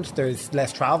Ireland, there's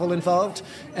less travel involved.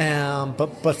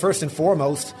 But first and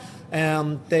foremost,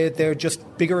 they're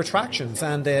just bigger attractions,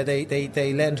 and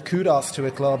they lend kudos to a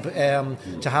club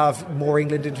to have more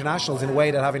England internationals in a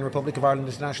way that having Republic of Ireland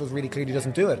internationals really clearly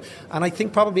doesn't do it. And I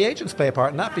think probably agents play a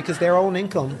part in that, because their own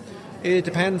income, it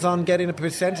depends on getting a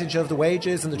percentage of the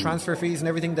wages and the transfer fees and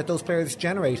everything that those players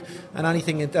generate, and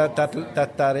anything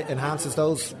that enhances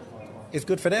those is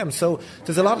good for them. So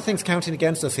there's a lot of things counting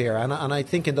against us here, and I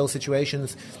think in those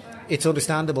situations it's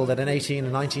understandable that an 18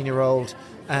 and 19-year-old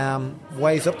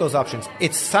weighs up those options.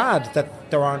 It's sad that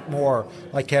there aren't more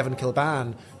like Kevin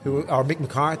Kilbane or Mick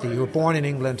McCarthy, who were born in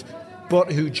England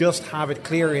but who just have it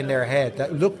clear in their head,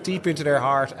 that look deep into their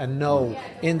heart and know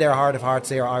in their heart of hearts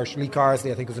they are Irish. Lee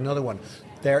Carsley, I think, was another one.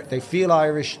 They feel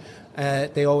Irish.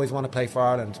 They always want to play for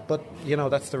Ireland, but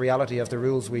that's the reality of the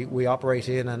rules we operate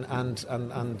in and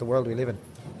the world we live in.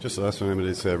 Just the last one,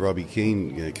 is Robbie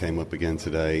Keane came up again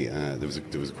today. There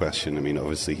was a question. I mean,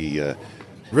 obviously he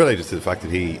related to the fact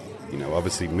that he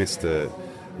obviously missed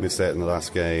out in the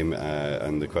last game,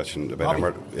 and the question about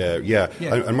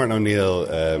and Martin O'Neill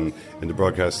in the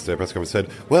broadcast press conference said,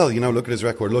 well, look at his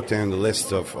record, look down the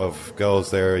list of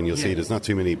goals there, and you'll see there's not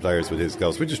too many players with his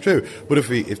goals, which is true. But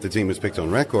if the team was picked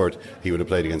on record, he would have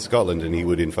played against Scotland, and he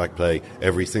would in fact play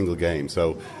every single game.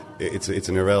 So it's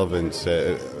an irrelevant.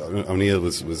 O'Neill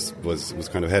was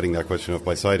kind of heading that question off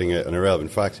by citing an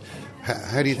irrelevant fact.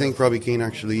 How do you think Robbie Keane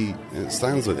actually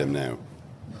stands with him now?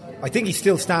 I think he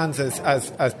still stands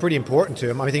as pretty important to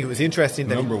him. I think it was interesting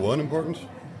that number one important.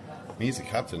 He's a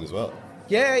captain as well.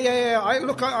 Yeah.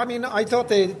 I thought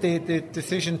the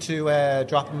decision to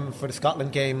drop him for the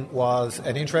Scotland game was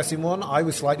an interesting one. I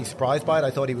was slightly surprised by it. I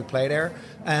thought he would play there.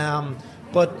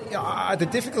 But the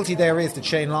difficulty there is that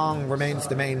Shane Long remains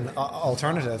the main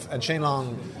alternative, and Shane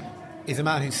Long is a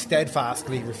man who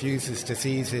steadfastly refuses to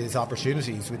seize his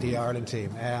opportunities with the Ireland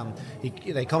team.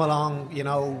 They come along,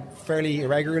 fairly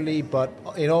irregularly, but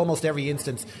in almost every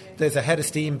instance, there's a head of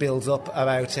steam builds up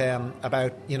about him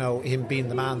being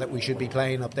the man that we should be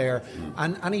playing up there,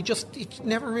 and he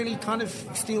never really kind of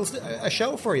steals a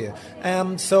show for you.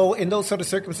 So in those sort of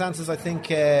circumstances, I think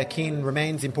Keane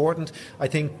remains important. I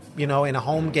think in a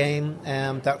home game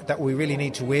that we really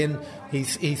need to win,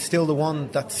 he's still the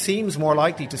one that seems more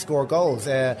likely to score goals. goals.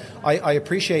 I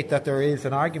appreciate that there is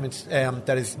an argument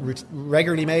that is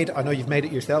regularly made. I know you've made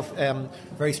it yourself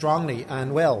very strongly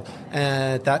and well,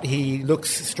 that he looks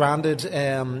stranded,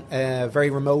 very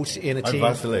remote in a team. I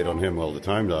vacillate on him all the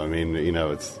time, though. I mean,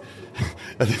 it's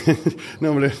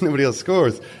nobody else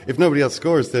scores. If nobody else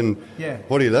scores, then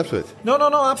what are you left with? No,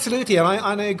 absolutely, and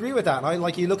I agree with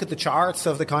that. You look at the charts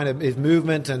of the kind of his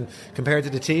movement and compared to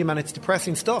the team, and it's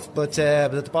depressing stuff. But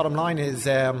the bottom line is,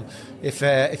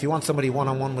 if you want somebody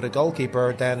one-on-one with a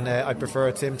goalkeeper, then I prefer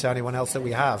it's him to anyone else that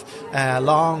we have.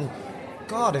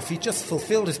 God, if he just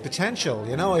fulfilled his potential,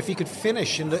 if he could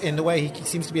finish in the way he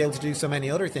seems to be able to do so many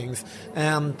other things,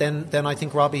 then I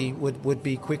think Robbie would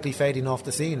be quickly fading off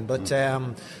the scene. But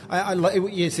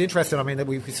it's interesting. I mean,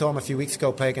 we saw him a few weeks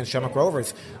ago play against Shamrock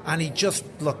Rovers, and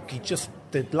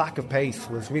the lack of pace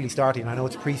was really starting. I know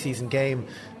it's a pre-season game,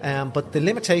 but the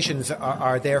limitations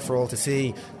are there for all to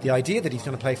see. The idea that he's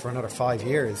going to play for another 5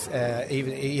 years,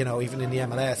 even in the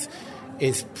MLS,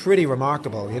 is pretty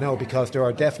remarkable, because there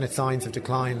are definite signs of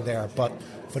decline there. But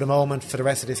for the moment, for the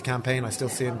rest of this campaign, I still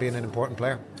see him being an important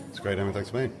player. It's great, Emma.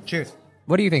 Thanks, mate. Cheers.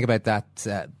 What do you think about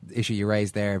that issue you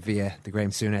raised there via the Graham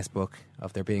Souness book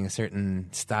of there being a certain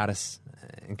status,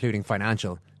 including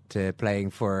financial, to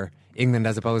playing for England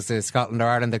as opposed to Scotland or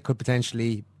Ireland that could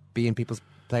potentially be in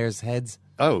players' heads?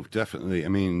 Oh, definitely. I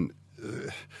mean,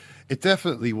 it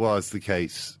definitely was the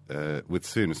case with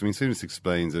Souness. I mean, Souness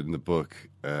explains it in the book.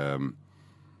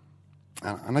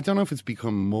 And I don't know if it's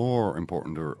become more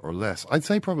important or less. I'd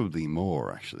say probably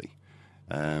more, actually.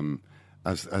 In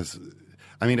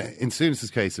Souness's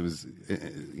case, it was,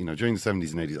 during the 70s and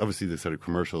 80s, obviously the sort of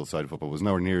commercial side of football was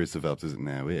nowhere near as developed as it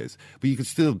now is. But you could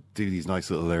still do these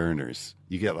nice little earners.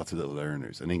 You get lots of little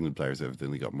earners, and England players have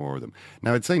evidently got more of them.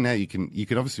 Now, I'd say now you can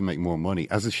obviously make more money.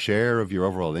 As a share of your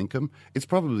overall income, it's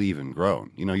probably even grown.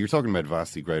 You're talking about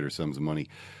vastly greater sums of money.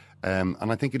 And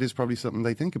I think it is probably something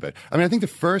they think about. I mean, I think the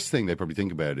first thing they probably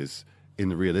think about is, in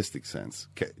the realistic sense,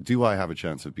 do I have a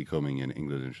chance of becoming an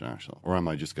England international? Or am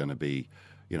I just going to be,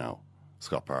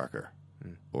 Scott Parker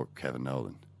or Kevin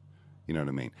Nolan? You know what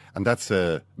I mean? And that's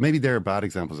maybe they're bad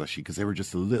examples, actually, because they were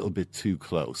just a little bit too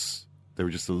close. They were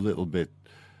just a little bit,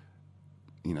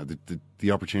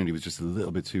 the opportunity was just a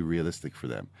little bit too realistic for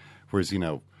them. Whereas,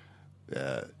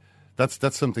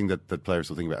 that's something that players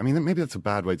will think about. I mean, maybe that's a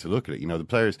bad way to look at it. The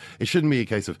players, it shouldn't be a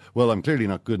case of, well, I'm clearly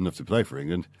not good enough to play for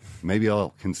England. Maybe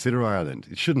I'll consider Ireland.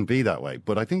 It shouldn't be that way,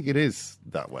 but I think it is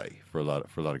that way for a lot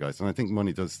of guys, and I think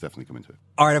money does definitely come into it.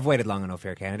 All right, I've waited long enough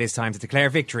here, Ken. It is time to declare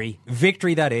victory.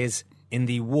 Victory, that is, in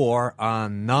the war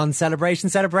on non-celebration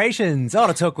celebrations. All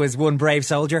it took was one brave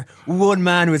soldier, one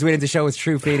man who was willing to show his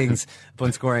true feelings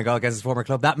upon scoring a goal against his former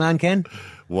club. That man, Ken,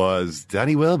 was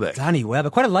Danny Welbeck. Danny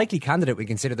Welbeck, quite a likely candidate. We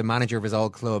consider the manager of his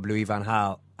old club, Louis van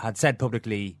Gaal, had said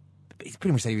publicly, he's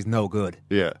pretty much said he was no good.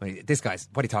 Yeah. This guy's,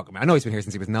 what are you talking about? I know he's been here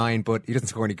since he was 9, but he doesn't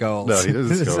score any goals. No, he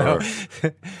doesn't score.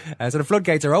 So the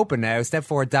floodgates are open now. Step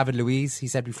forward, David Luiz. He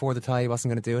said before the tie he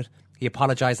wasn't going to do it. He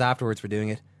apologised afterwards for doing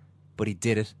it, but he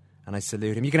did it, and I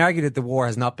salute him. You can argue that the war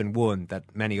has not been won, that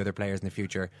many other players in the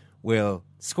future will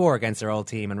score against their old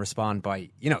team and respond by,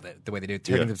 the way they do,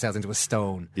 turning themselves into a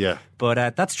stone. Yeah.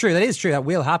 But that's true. That is true. That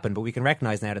will happen. But we can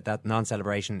recognise now that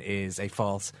non-celebration is a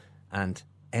false and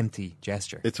empty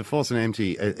gesture. It's a false and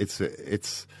empty. It's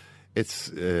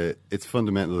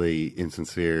fundamentally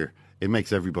insincere. It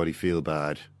makes everybody feel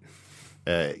bad.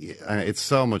 It's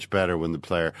so much better when the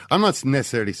player. I'm not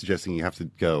necessarily suggesting you have to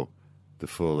go the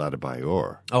full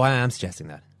Adebayor. Oh, I am suggesting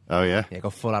that. Oh, yeah? Yeah,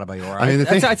 go full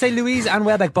Adebayor. I'd say Luiz and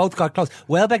Welbeck both got close.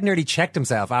 Welbeck nearly checked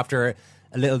himself after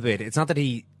a little bit. It's not that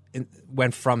he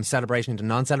went from celebration into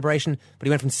non-celebration, but he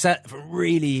went from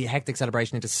really hectic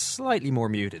celebration into slightly more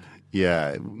muted.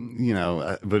 Yeah,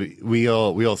 but we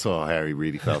all saw how Harry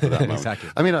really felt at that moment. Exactly.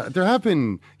 I mean, there have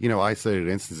been, isolated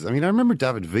instances. I mean, I remember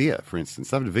David Villa, for instance.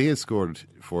 David Villa scored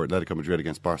for Atletico Madrid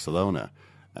against Barcelona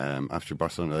after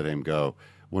Barcelona let him go.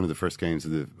 One of the first games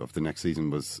of the next season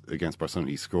was against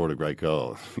Barcelona. He scored a great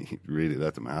goal. He really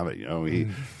let them have it.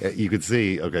 You could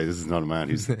see, okay, this is not a man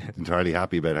who's entirely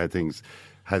happy about how things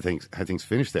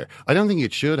finished there. I don't think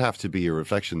it should have to be a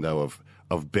reflection, though,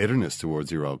 of bitterness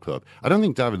towards your old club. I don't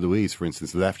think David Luiz, for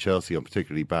instance, left Chelsea on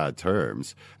particularly bad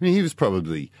terms. I mean, he was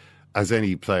probably, as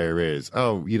any player is,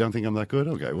 oh, you don't think I'm that good?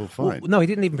 Okay, well, fine. Well, no, he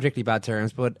didn't leave in particularly bad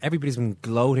terms, but everybody's been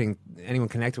gloating, anyone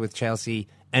connected with Chelsea,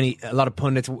 a lot of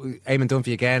pundits, Eamon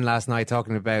Dunphy again last night,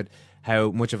 talking about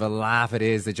how much of a laugh it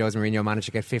is that Jose Mourinho managed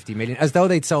to get 50 million, as though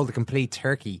they'd sold a complete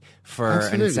turkey for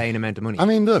an insane amount of money. I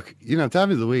mean, look,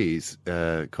 David Luiz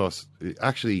cost,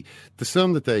 actually, the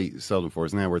sum that they sold him for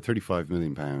is now worth £35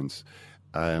 million.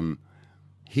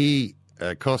 He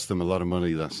cost them a lot of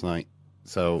money last night,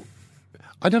 so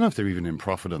I don't know if they're even in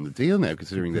profit on the deal now,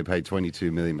 considering they paid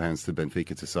 £22 million to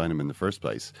Benfica to sign him in the first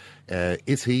place.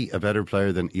 Is he a better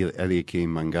player than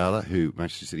Eliakim Mangala, who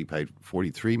Manchester City paid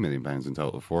 £43 million in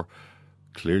total for?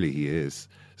 Clearly he is.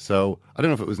 So I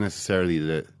don't know if it was necessarily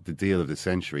the deal of the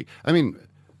century. I mean,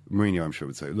 Mourinho, I'm sure,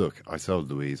 would say, look, I sold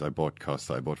Luiz, I bought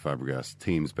Costa, I bought Fabregas,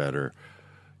 team's better,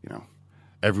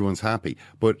 everyone's happy.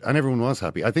 And everyone was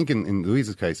happy. I think in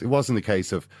Luiz's case, it wasn't a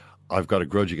case of, I've got a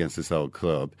grudge against this old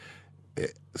club,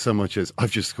 so much as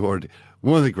I've just scored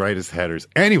one of the greatest headers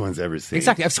anyone's ever seen.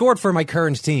 Exactly. I've scored for my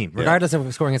current team, regardless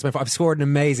of scoring against I've scored an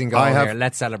amazing goal here.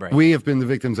 Let's celebrate. We have been the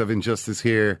victims of injustice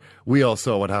here. We all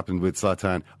saw what happened with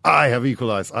Zlatan. I have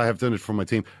equalised. I have done it for my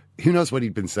team. Who knows what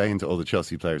he'd been saying to all the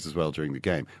Chelsea players as well during the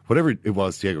game. Whatever it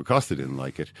was, Diego Costa didn't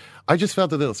like it. I just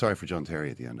felt a little sorry for John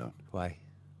Terry at the end. Why?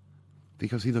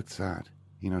 Because he looked sad.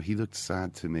 He looked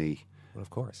sad to me. Well, of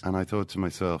course. And I thought to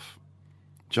myself,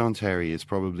 John Terry is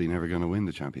probably never going to win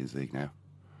the Champions League now.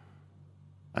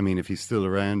 I mean, if he's still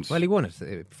around... Well, he won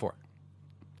it before.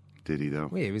 Did he, though?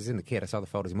 Yeah, he was in the kit. I saw the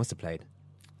photos. He must have played.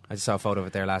 I just saw a photo of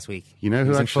it there last week. You know who he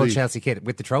was actually... in full Chelsea kit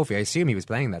with the trophy. I assume he was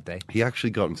playing that day. He actually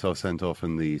got himself sent off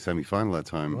in the semi-final that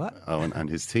time. What? And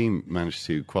his team managed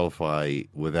to qualify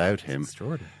without him. That's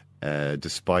extraordinary.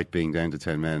 Despite being down to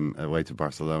 10 men away to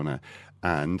Barcelona.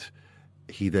 And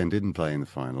he then didn't play in the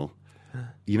final.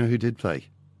 You know who did play?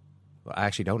 Well, I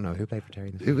actually don't know who played for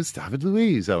Terry. It was David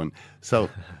Luiz, Owen. So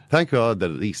thank God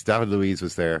that at least David Luiz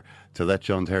was there to let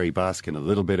John Terry bask in a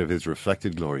little bit of his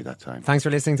reflected glory that time. Thanks for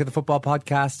listening to the Football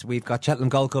Podcast. We've got Cheltenham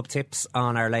Gold Cup tips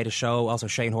on our latest show. Also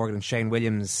Shane Horgan and Shane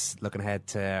Williams looking ahead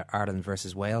to Ireland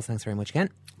versus Wales. Thanks very much again.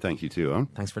 Thank you too, Owen.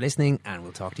 Thanks for listening, and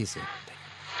we'll talk to you soon.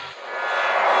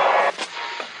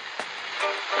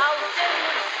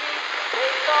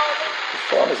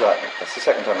 What is that? That's the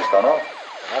second time it's gone off.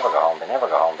 They never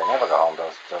go home,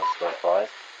 those boys.